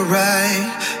it right.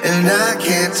 And I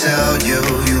can't tell you,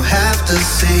 you have to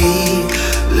see.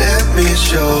 Let me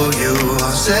show you,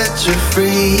 I'll set you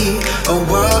free. A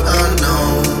world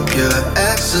unknown, pure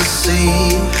ecstasy.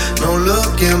 No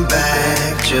looking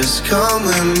back, just come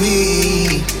with me.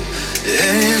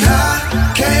 And I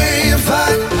can't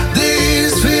fight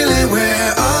this feeling,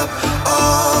 we're up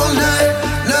all night,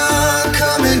 not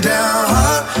coming down.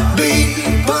 Heartbeat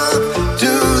bump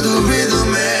to the rhythm,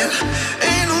 man.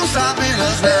 Ain't no stopping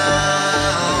us now.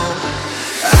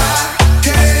 I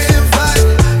can't fight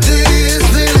this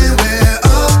feeling, we're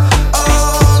up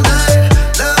all night,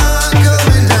 not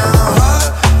coming down.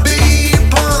 Heartbeat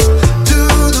bump to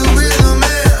the rhythm,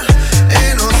 man.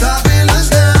 Ain't no stopping us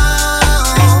now.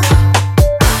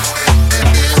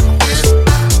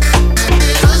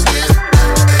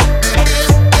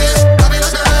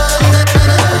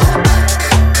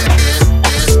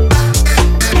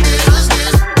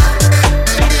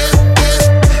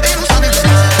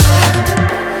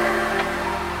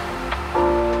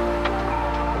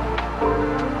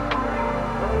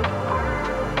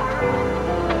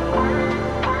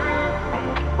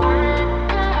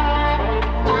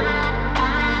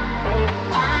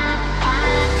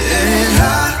 And I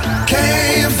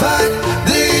can't fight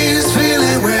this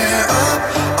feeling, we're up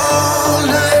all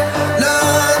night,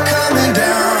 not coming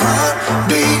down.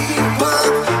 Heartbeat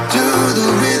bump to the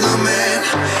rhythm, man.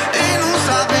 Ain't no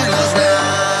stopping us now.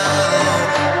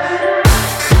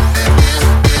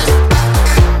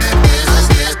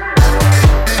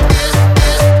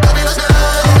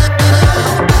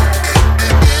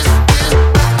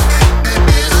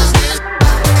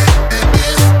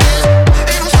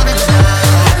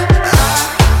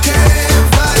 Can't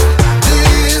fight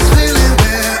this feeling,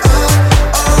 we're up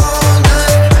all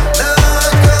night,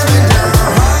 not coming down.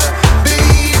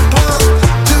 Heartbeat pump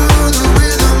to the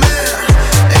rhythm, man.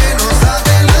 Ain't no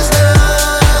stopping us now.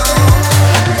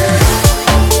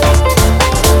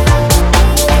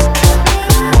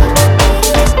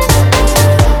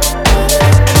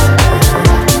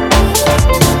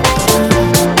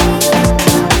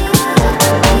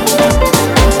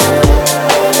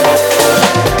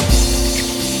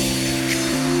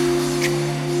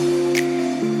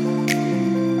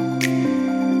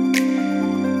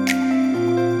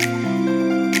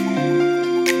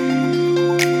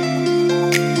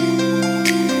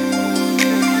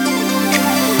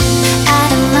 I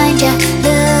don't mind ya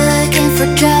looking for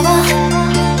trouble.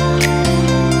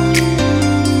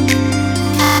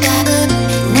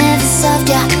 Never solved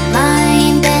your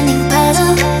mind-bending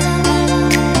puzzle.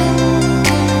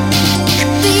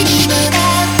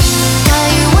 Are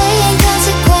you weighing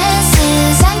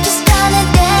consequences? I'm just trying to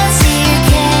dance here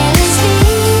carelessly.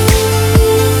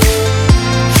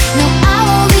 No, I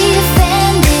won't be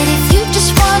offended if you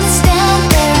just wanna stand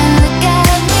there and look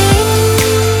at me.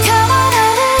 Come on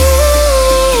over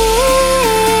here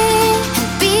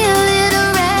and be a little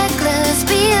reckless,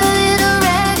 be a little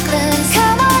reckless.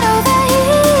 Come on over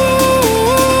here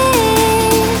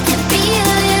and be a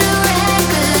little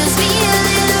reckless, be a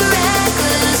little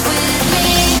reckless with me.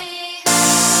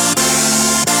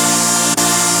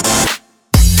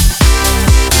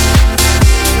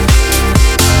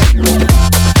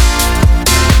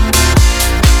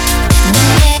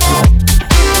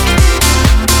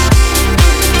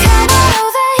 Come on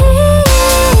over here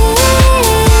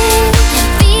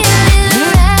and be a little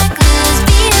reckless,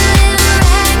 be a little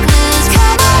reckless.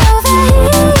 Come on over here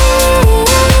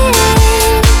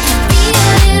and be a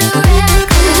little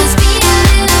reckless, be a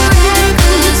little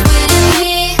reckless with me.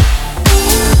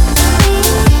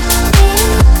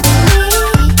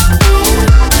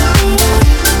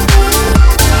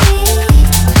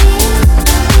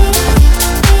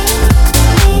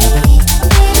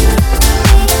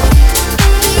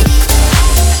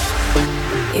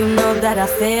 You know that I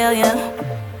feel ya.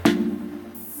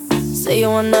 Say you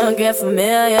wanna get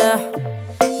familiar,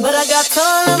 but I got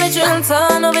tunnel vision,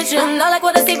 tunnel vision. I like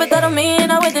what I see, but that don't mean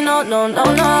I'm with it. No, no, no,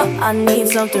 no. I need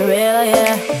something real,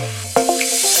 yeah.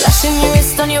 Flashing your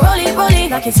wrist on your rollie, rollie,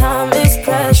 like your time is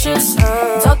precious.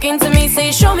 Talking to me,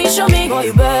 say show me, boy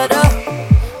you better.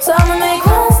 So I'ma make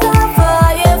one stop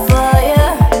for you,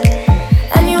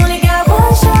 and you only got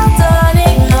one shot, don't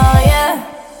ignore, yeah.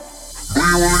 We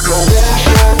only got one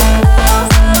shot.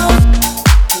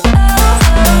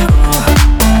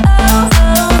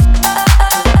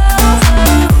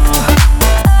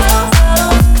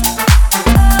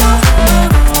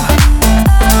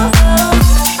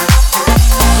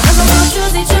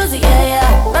 Choosy, choosy, yeah,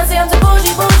 yeah. Man say I'm too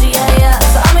bougie, bougie, yeah, yeah.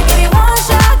 So I'ma give you one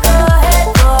shot, go ahead.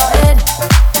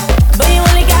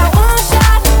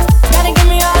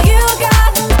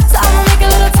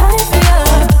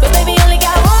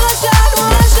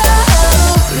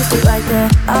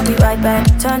 back.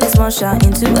 Turn this one shot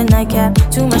into a nightcap.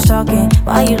 Too much talking,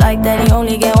 why you like that? You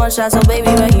only get one shot, so baby,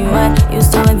 where you at? You was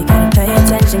telling me gotta pay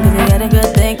attention, cause you get a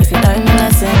good thing if you learn the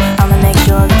lesson. I'ma make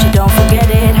sure that you don't forget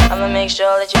it. I'ma make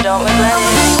sure that you don't regret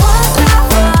it. One shot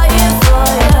for you, for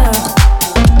you.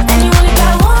 And you only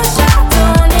got one shot,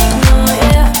 don't ignore,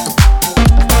 yeah.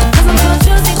 Cause I'm so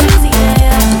choosy, choosy, yeah,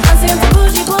 yeah. I'm saying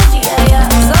bougie, bougie, yeah, yeah.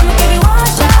 So I'ma give you one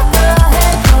shot, go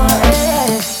ahead for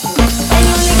it. And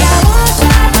you only got one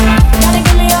shot, gotta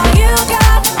give me all you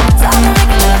got. So I'ma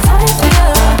make a little time for you.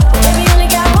 Baby, you only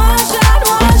got one shot,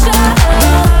 one shot.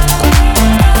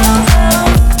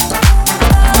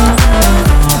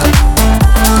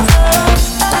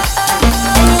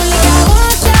 And you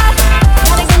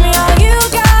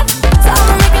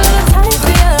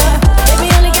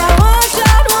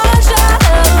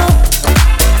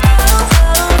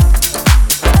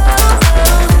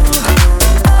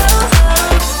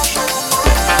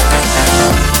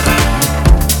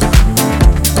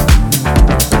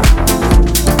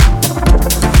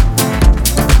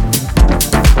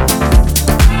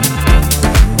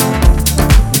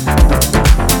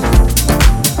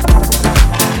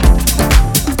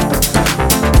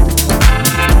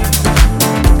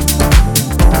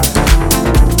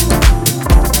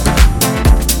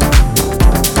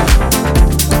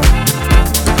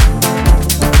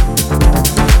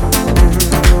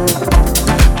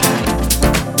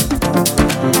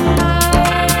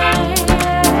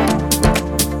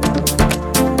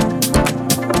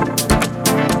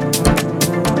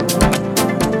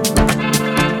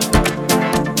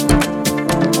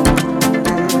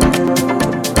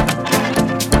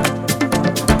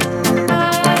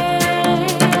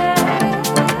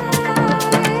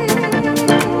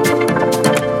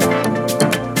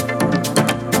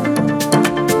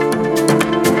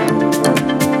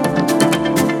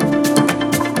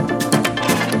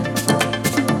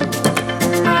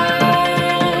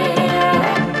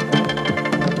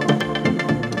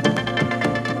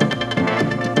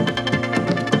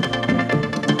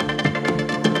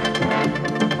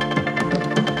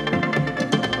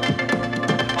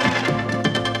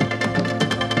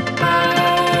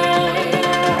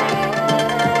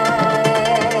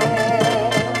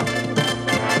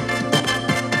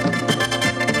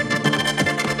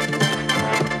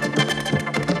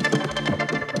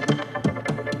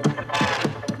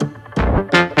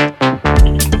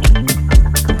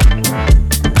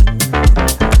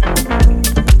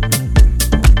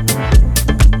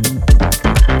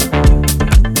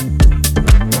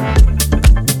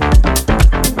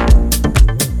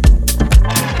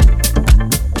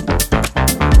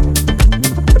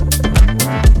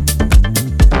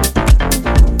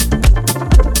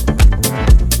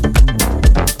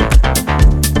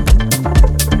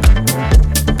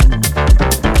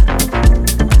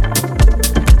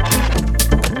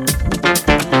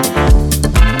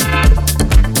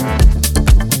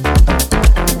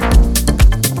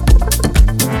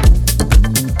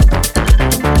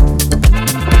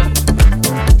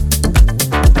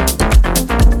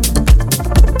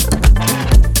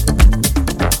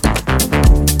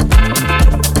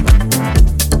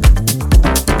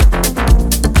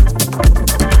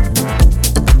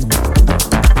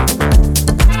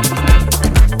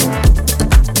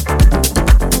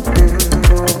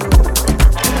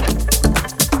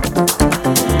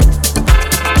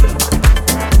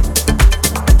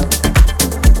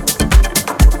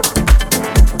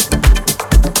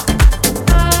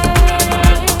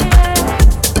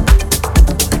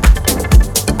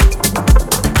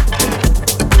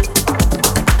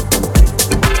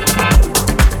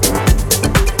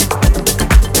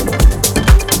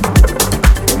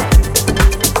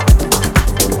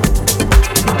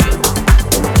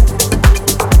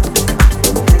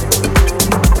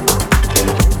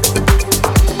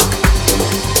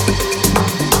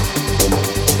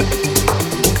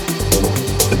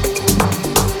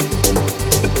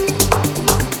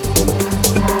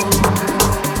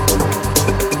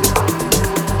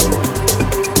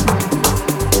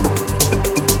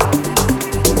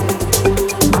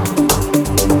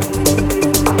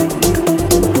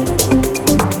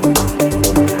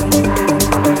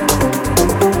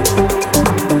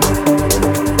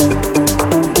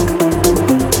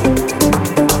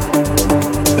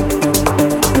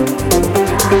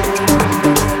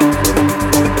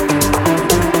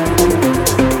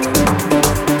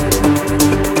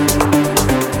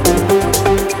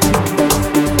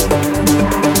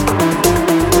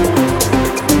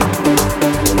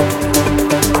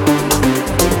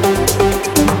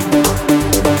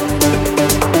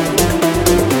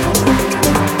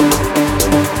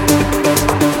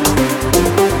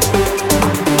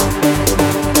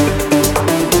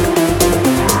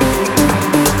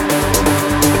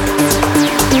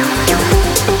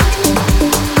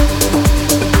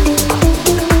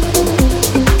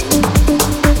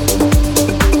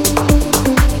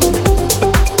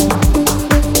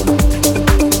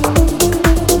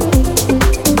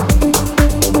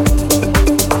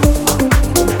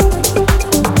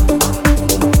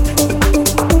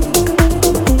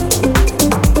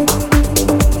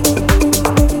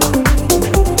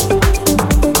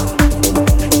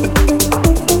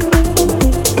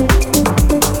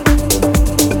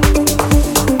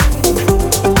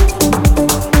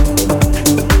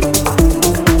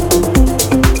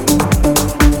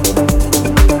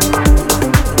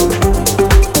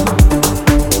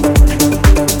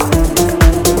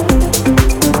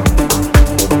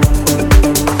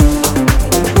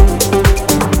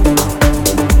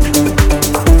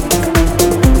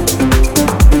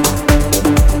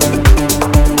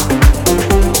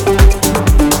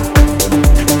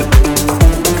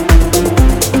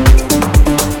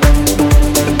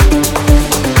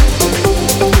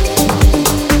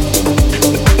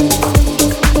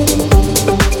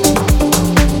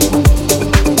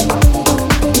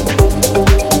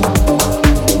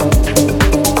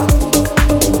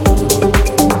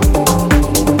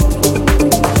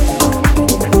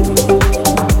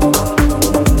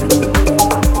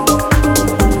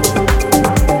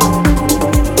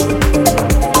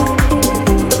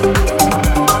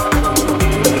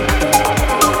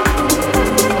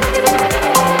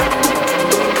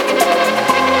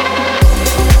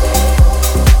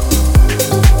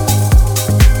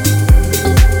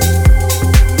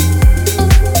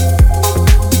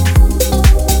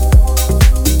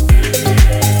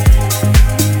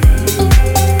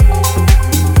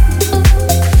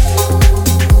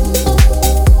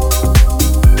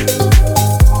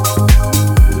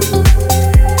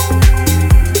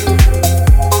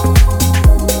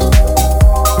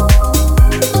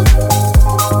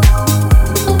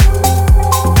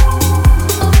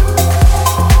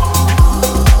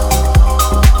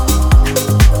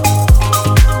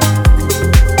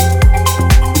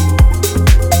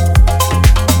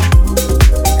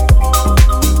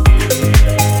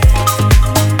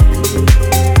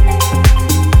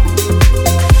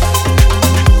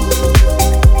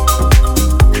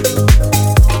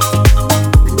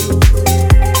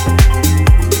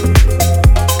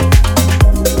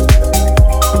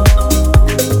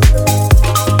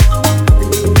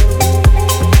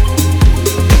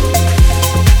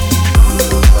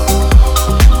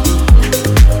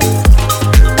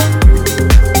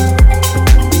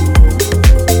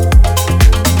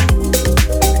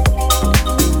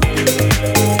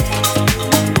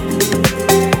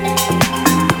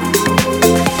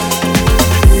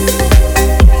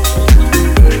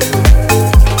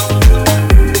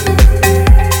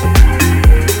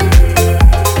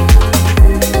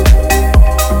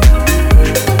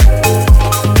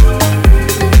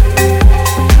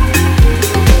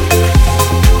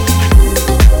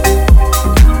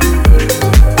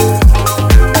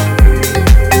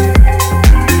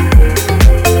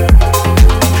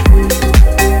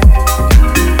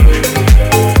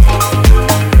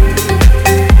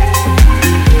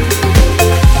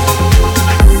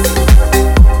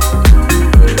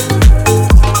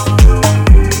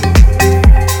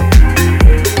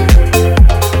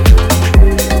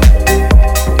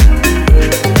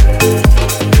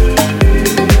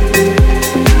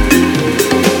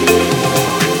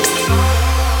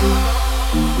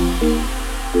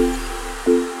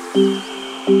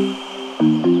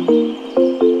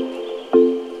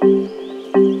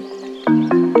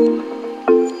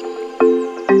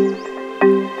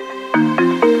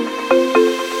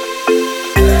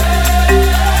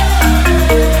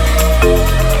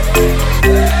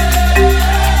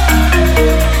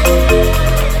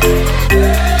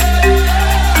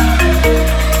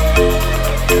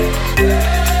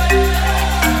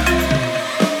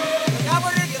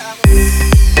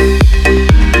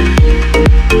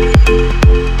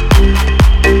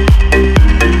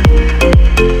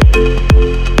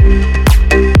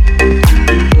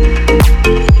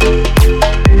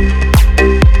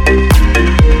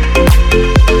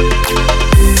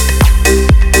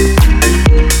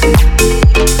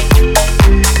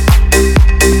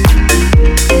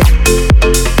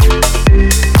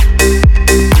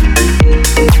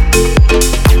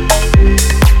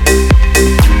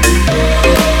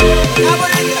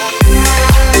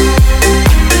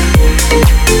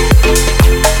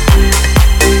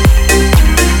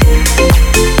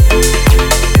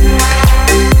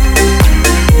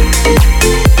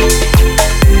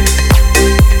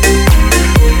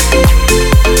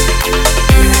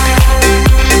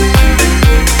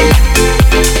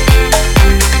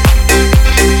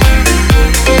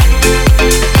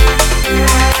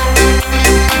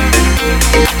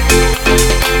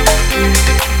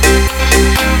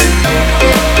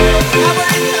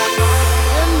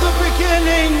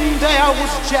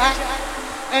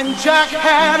And Jack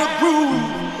had a groove,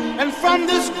 and from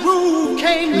this groove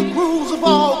came the grooves of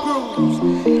all grooves.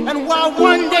 And while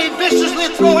one day viciously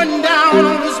throwing down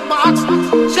on his box,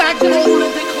 Jack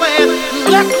boldly declared,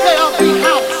 "Let there be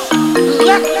house,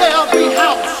 let there be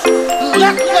house,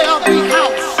 let there be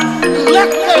house, let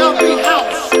there be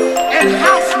house." And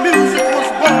house music was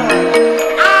born.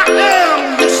 I am,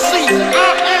 you see,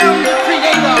 I am the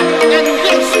creator, and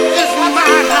this is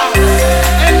my house.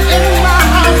 And in my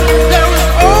house there is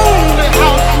only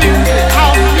house music,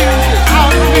 house music,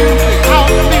 house music,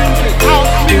 house music,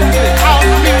 house music, house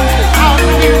music, house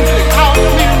music, house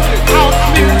music, house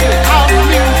music, house music, house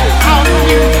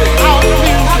music, house music, house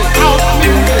music, house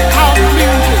music, house music, house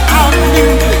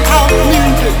music, house music, house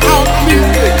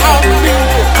music, house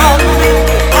music, house music.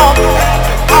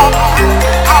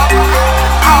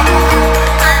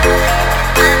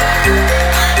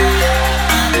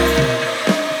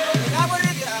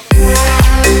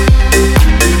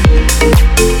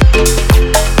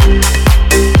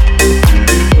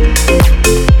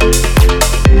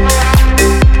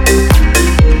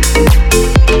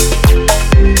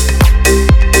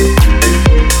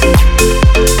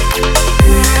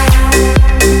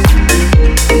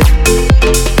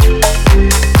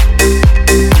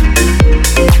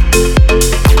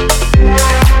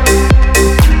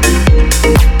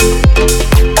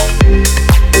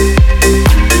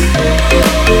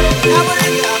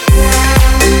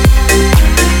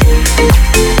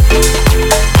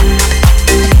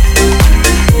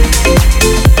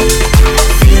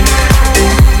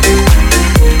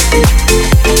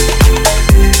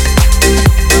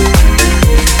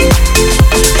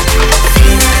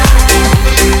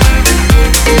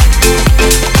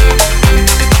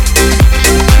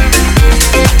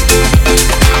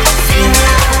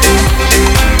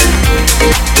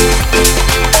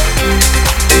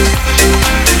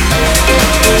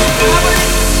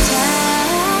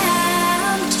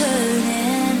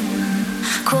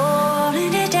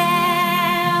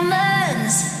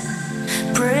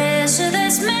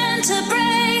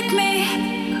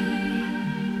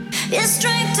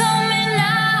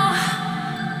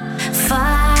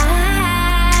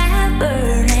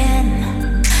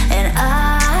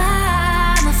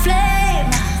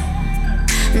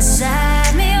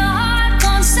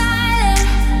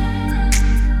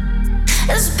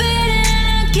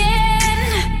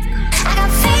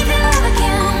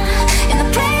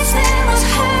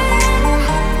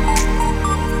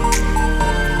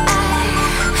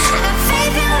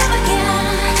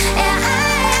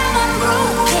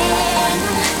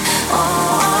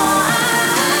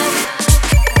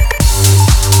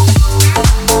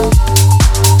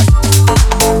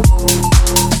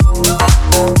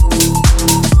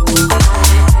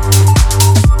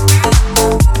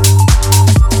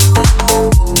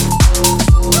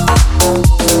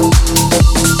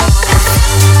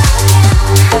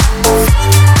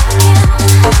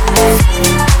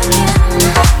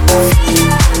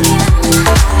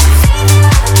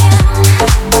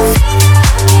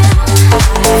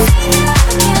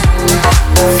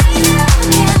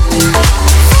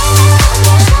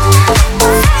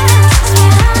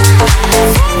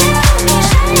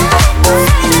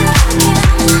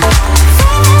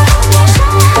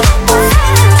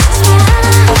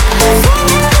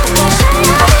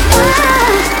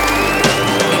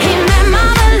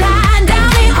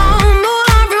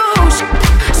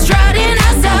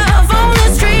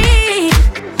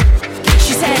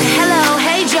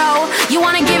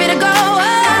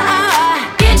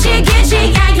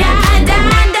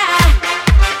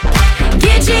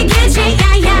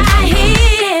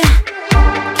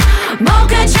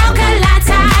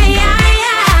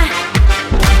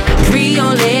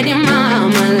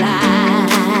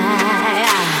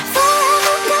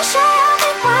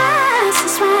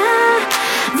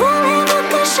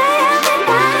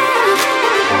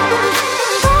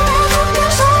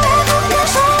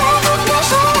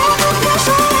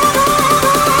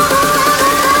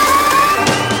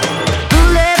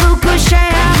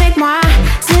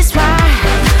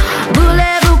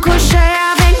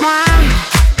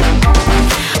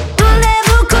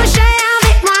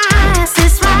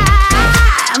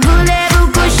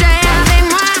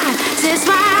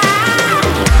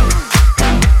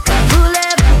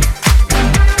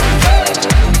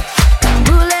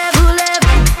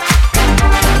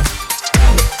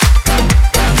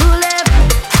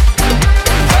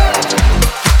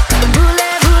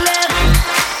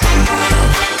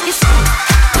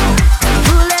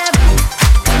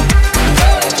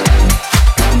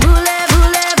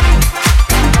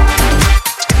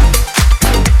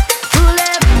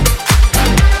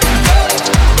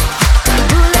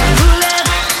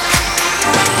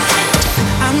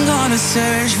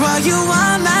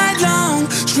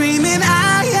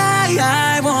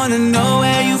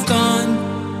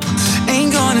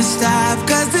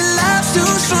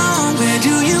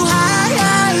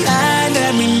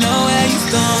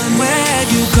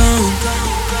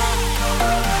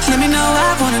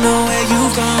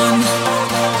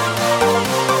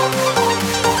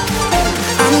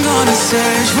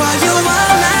 search for you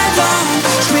all night long,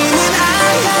 screaming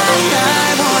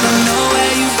I wanna know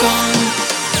where you've gone.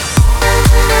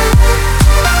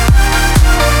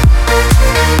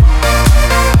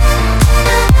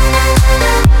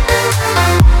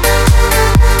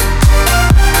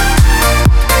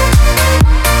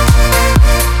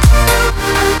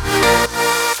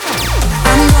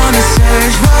 I'm gonna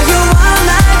search for you all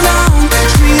night long,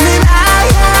 screaming I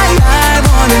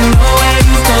wanna know where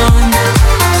you've gone.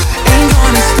 Ain't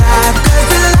gonna stop 'cause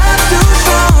the love's too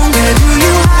strong. Where do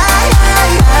you hide?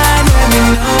 Let me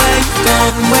know where you've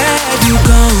gone. Where have you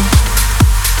gone?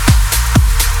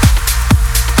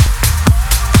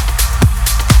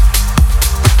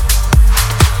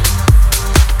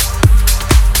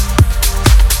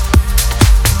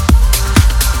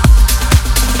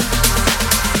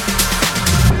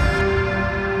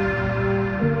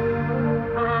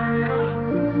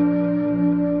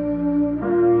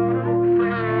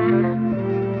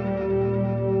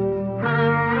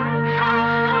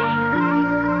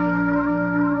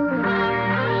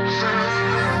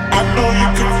 I know you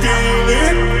can feel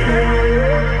it.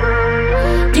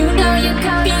 You know you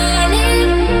can feel it.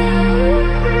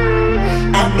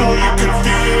 I know you can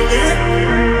feel it.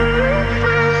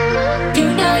 You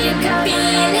know you can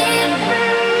feel it.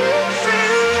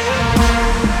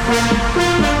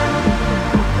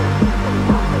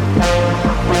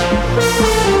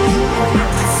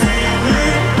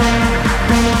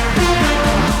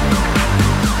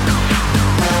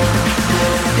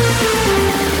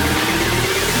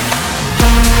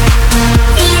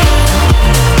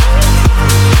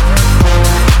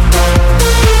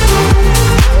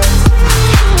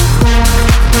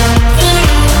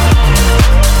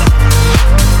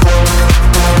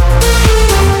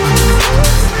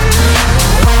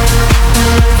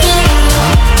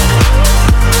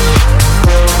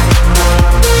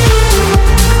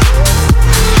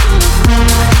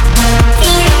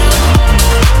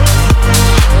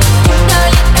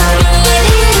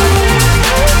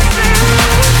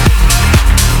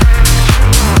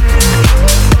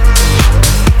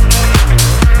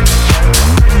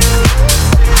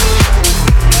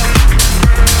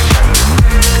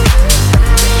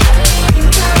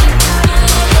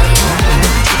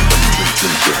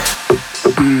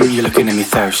 You're looking at me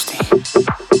thirsty.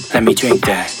 Let me drink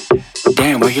that.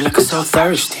 Damn, why you looking so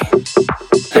thirsty?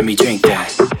 Let me drink that.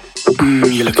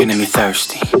 You're looking at me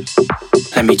thirsty.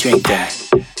 Let me drink that.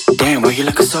 Damn, why you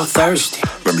looking so thirsty?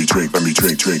 Let me drink that. Let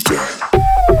me drink that.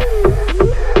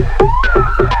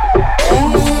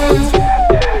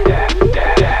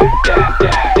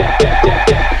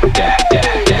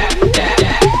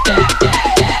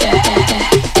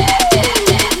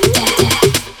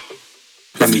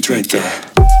 Let me drink that.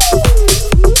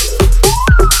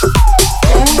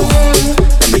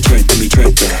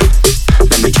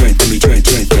 Let me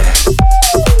drink that.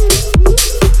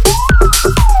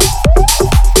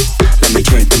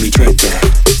 Let me drink that.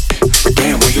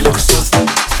 Damn, why you looking so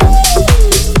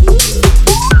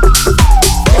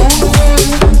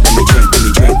Let me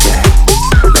drink that.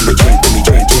 Let me drink.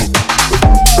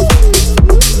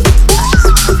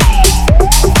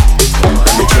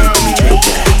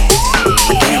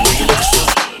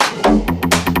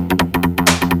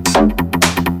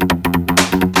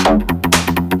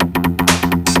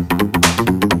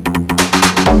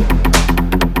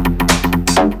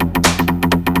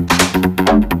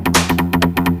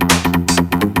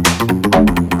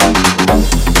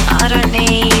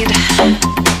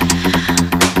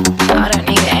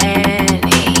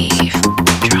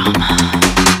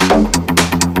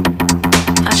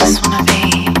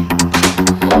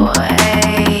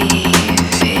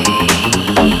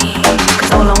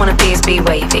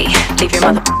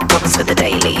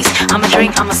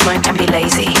 I'ma smoke and be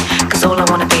lazy, cause all I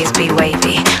wanna be is be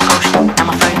wavy. Oh shit, now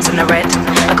my phone's in the red.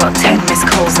 I got 10 missed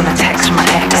calls and a text from my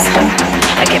ex.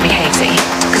 That get me hazy,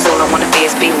 cause all I wanna be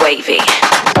is be wavy.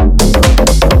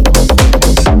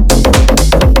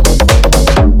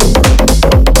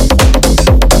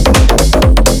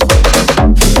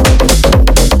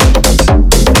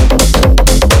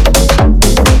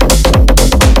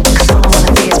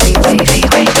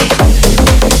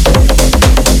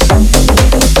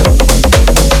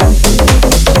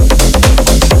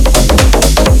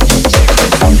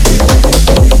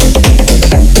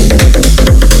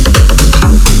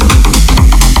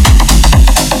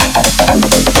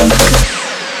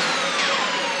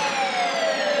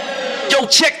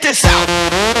 Check this out.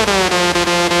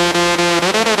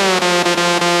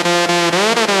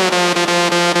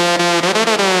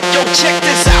 Yo, check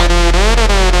this out.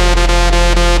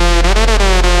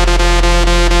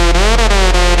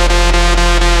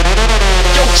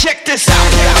 Yo, check this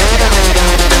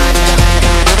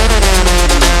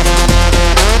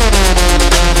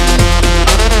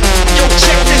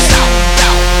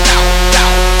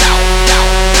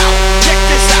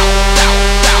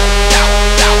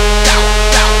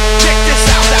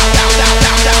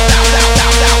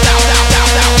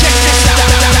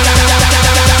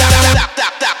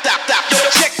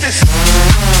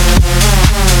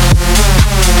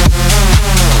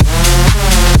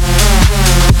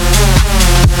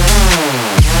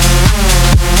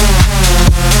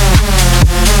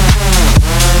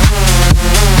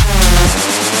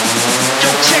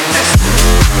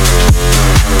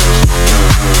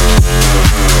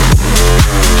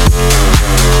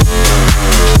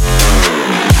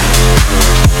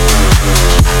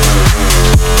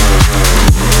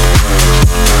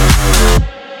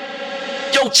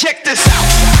Check this out.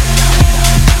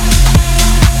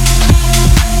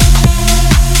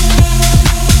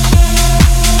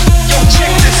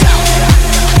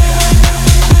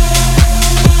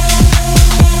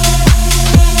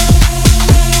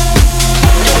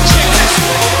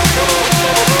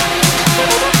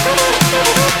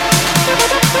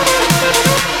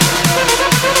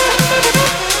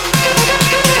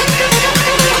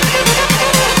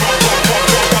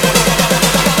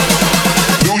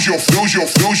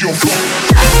 Lose your flow.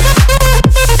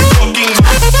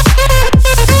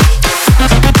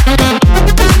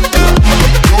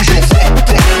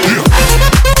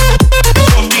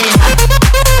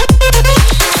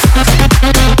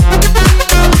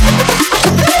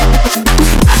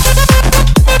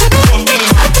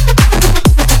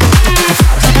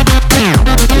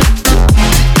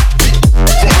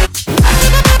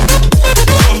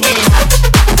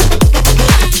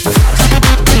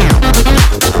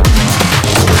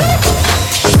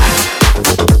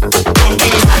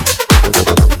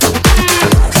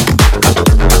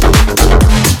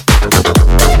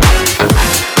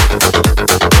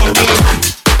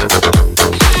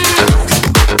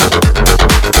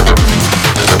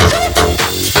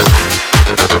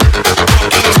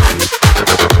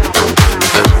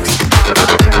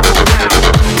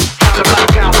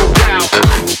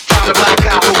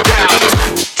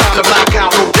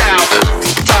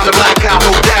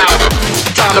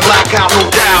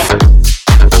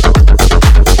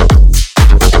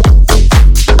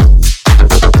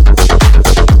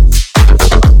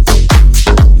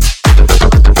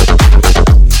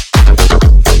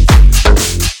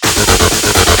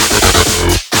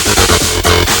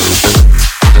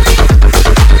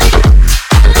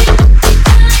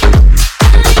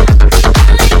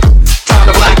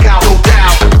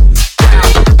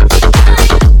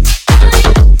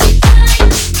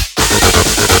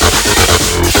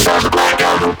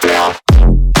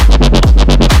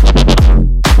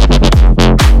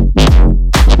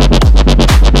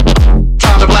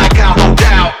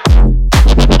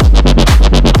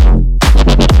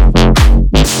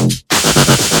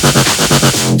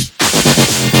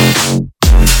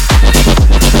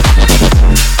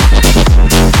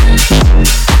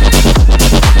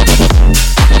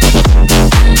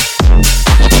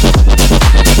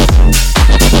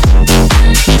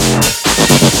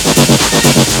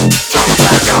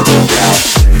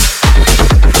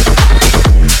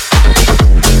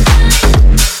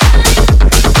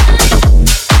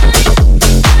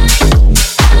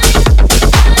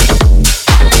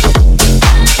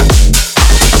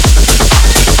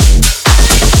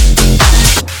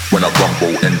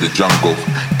 Jungle,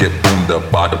 get boomed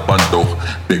up by the bundle.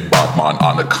 Big bad man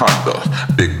anaconda,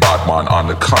 big bad man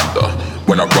anaconda.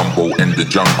 When I rumble in the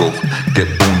jungle, get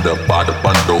boomed up by the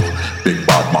bundle. Big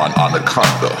bad man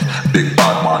anaconda, big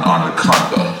bad man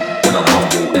anaconda. When I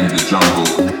rumble in the jungle,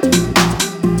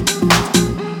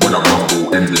 when I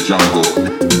rumble in the jungle,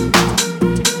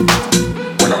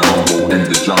 when I rumble in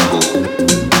the jungle,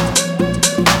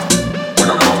 when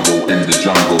I rumble in the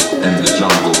jungle, in the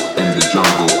jungle, in the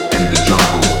jungle, in the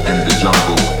jungle. In the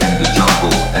jungle, in the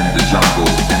jungle, in the jungle,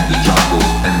 in the jungle, in the jungle,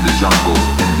 in the jungle,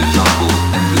 in the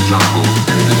jungle, in the jungle,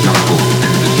 in the jungle,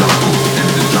 in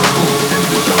the jungle, in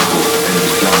the jungle, in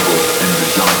the jungle, in the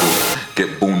jungle, get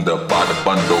boomed up by the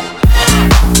bundle.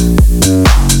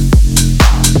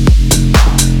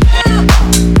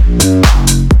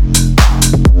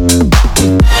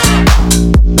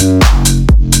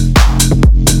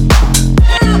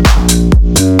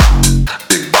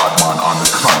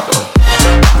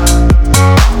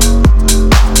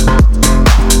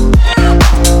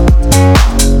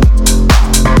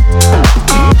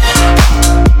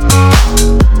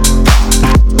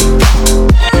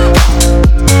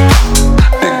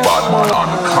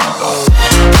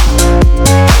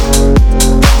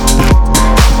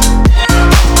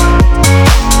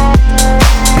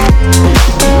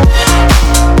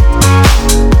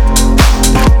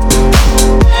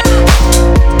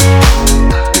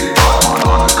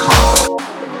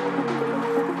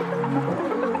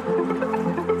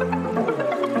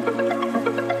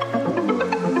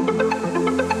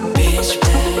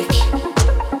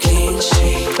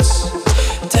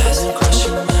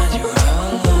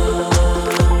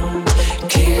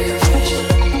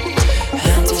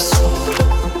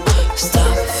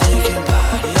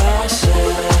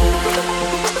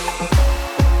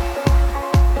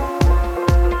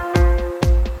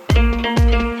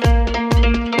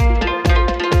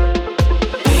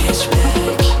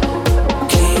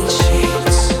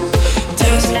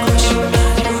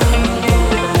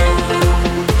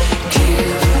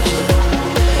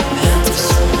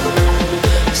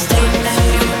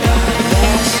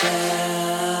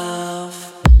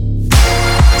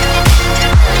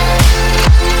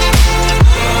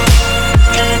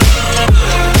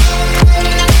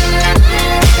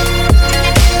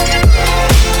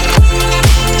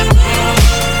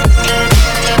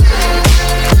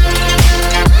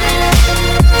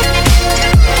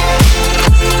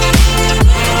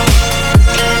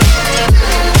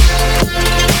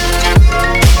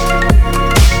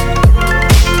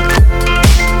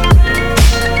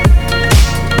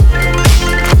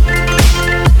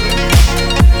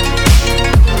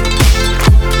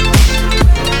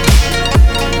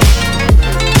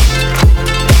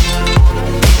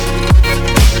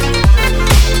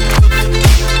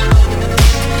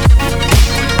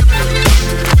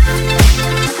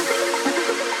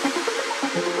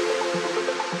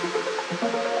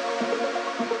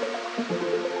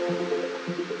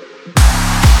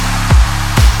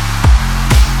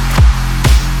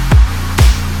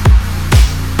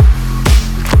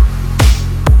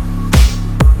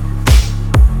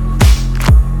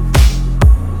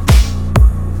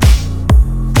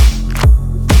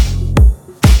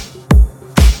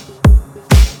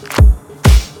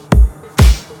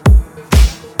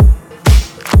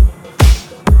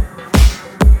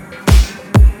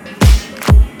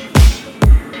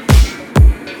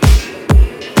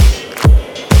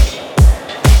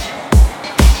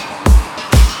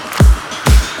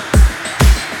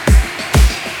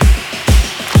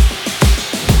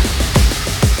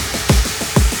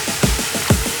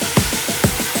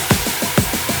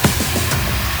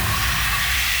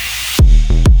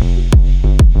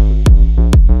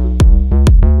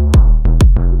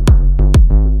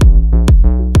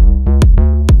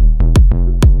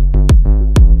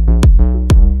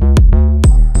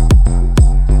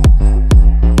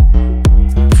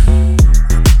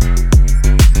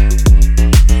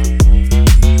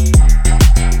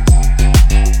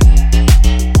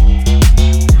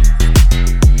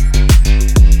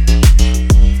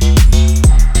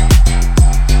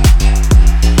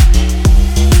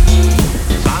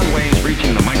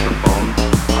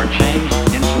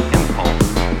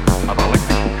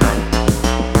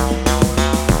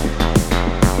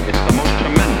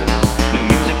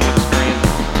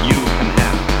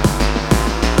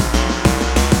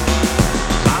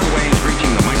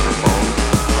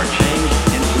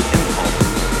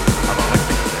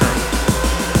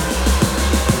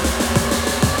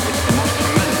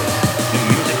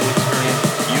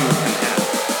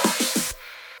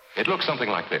 It looks something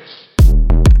like this.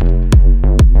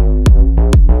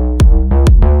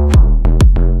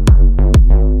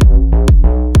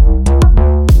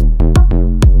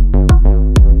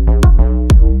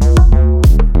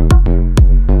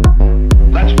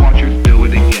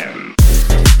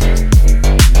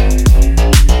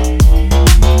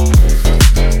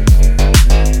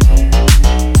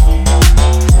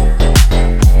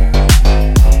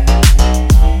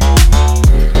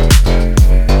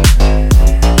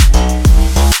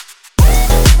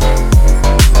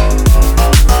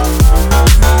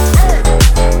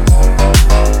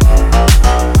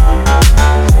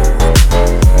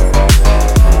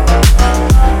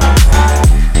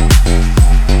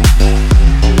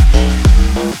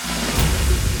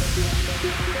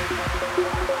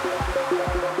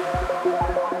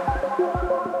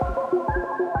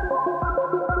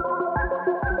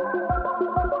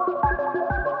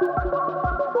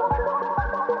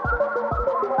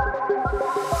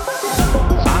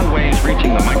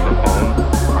 reaching the microphone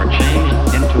are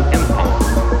changed into impulse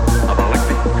of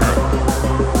electric current.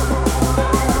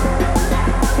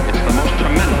 It's the most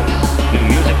tremendous new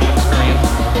musical experience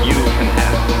you can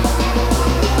have.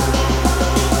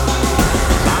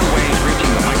 Sound waves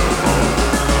reaching the microphone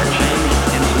are changed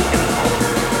into impulse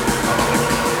of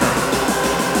electric current.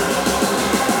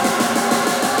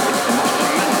 It's the most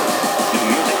tremendous new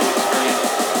musical experience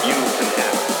you can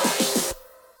have.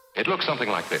 It looks something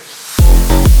like this.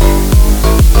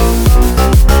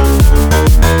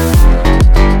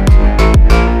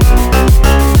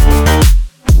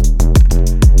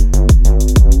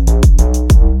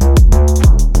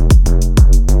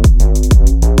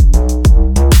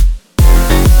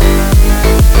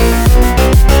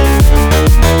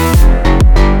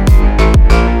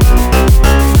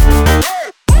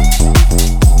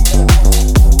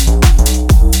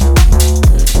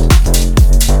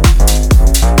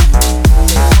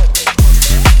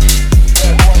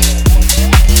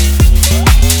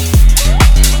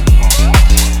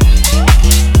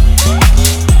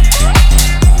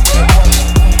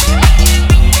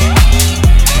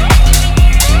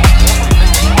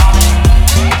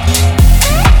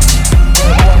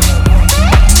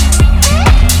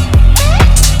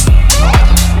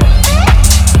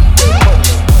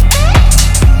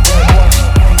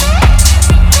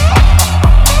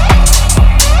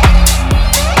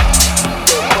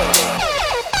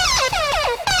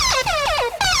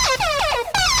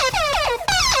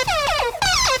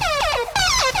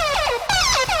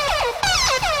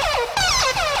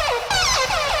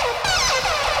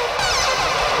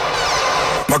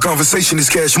 My conversation is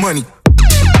cash money.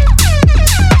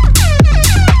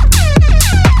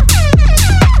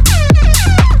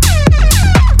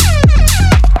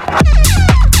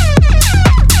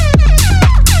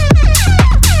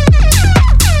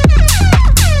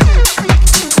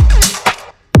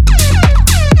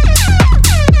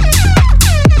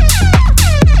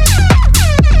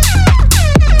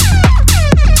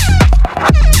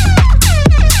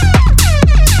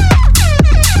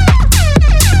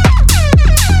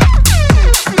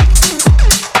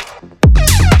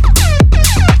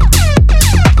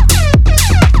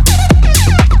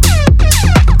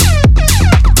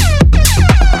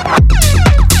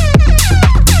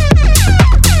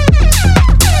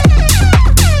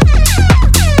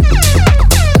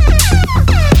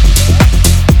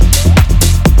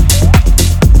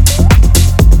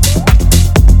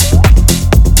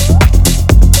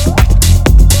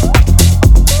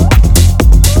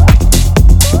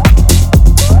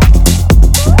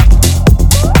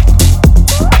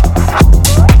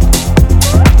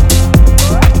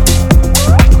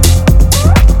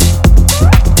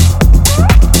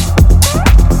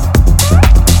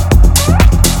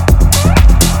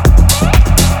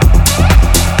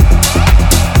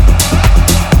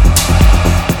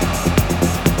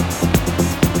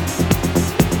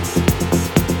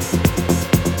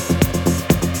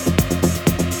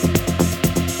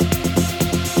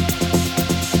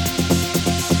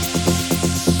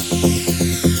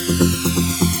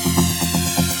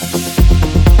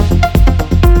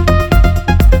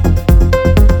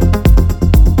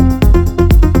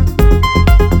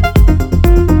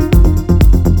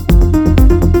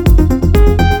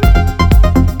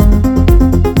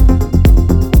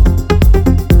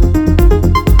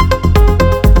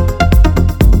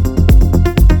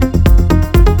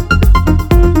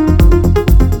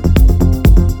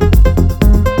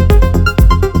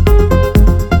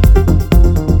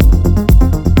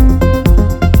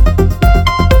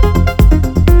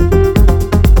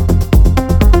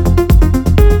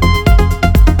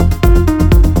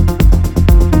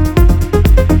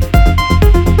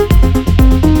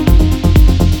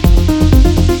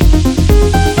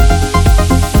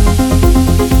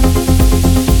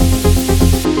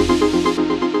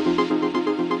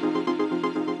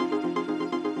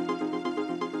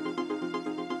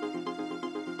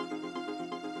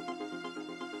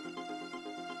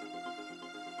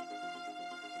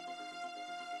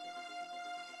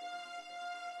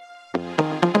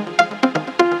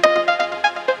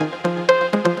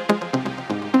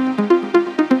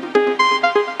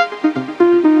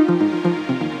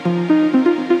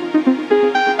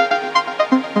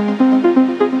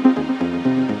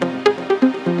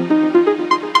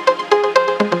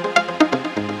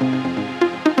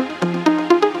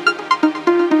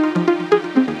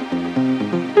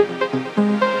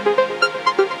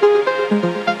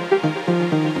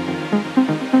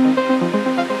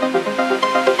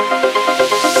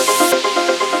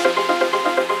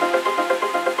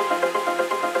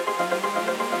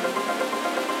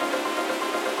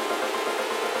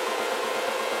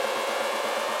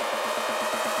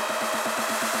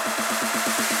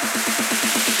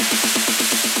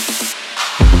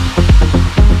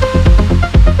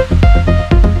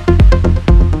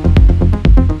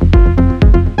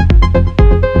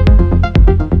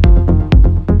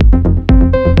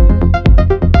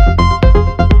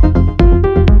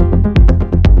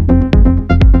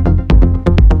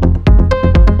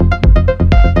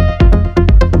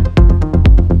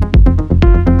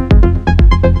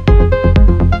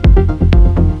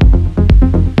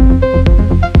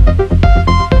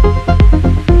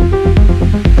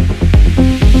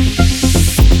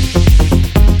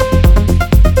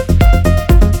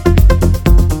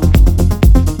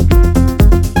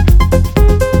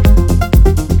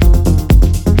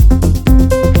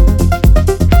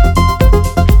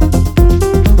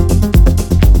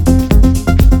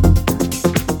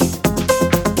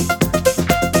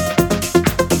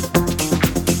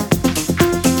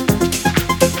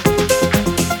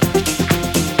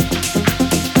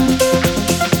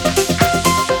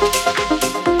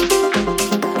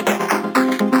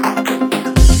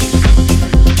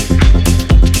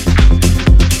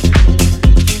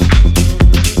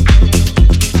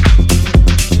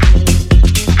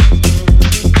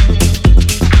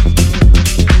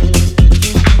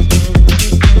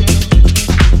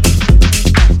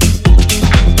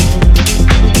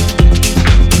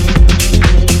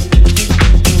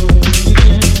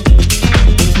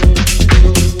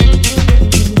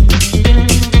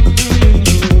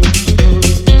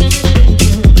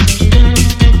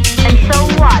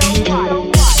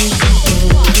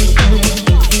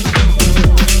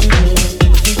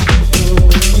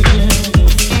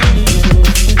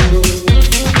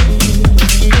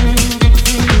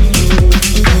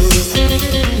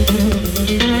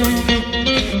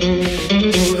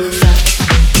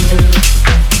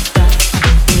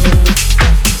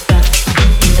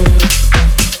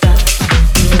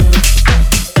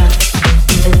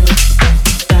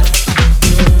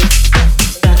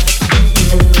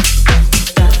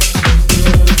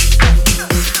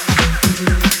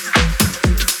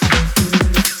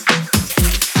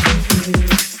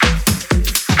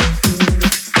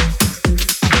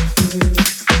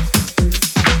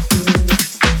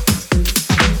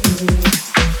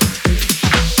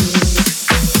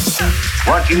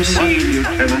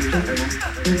 tenant,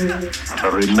 to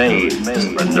remain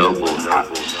a noble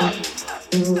house.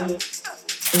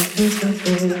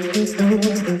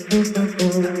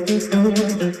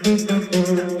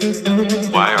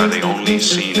 Why are they only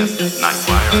seen at night?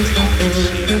 Why are they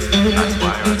only seen at night?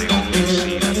 Why are they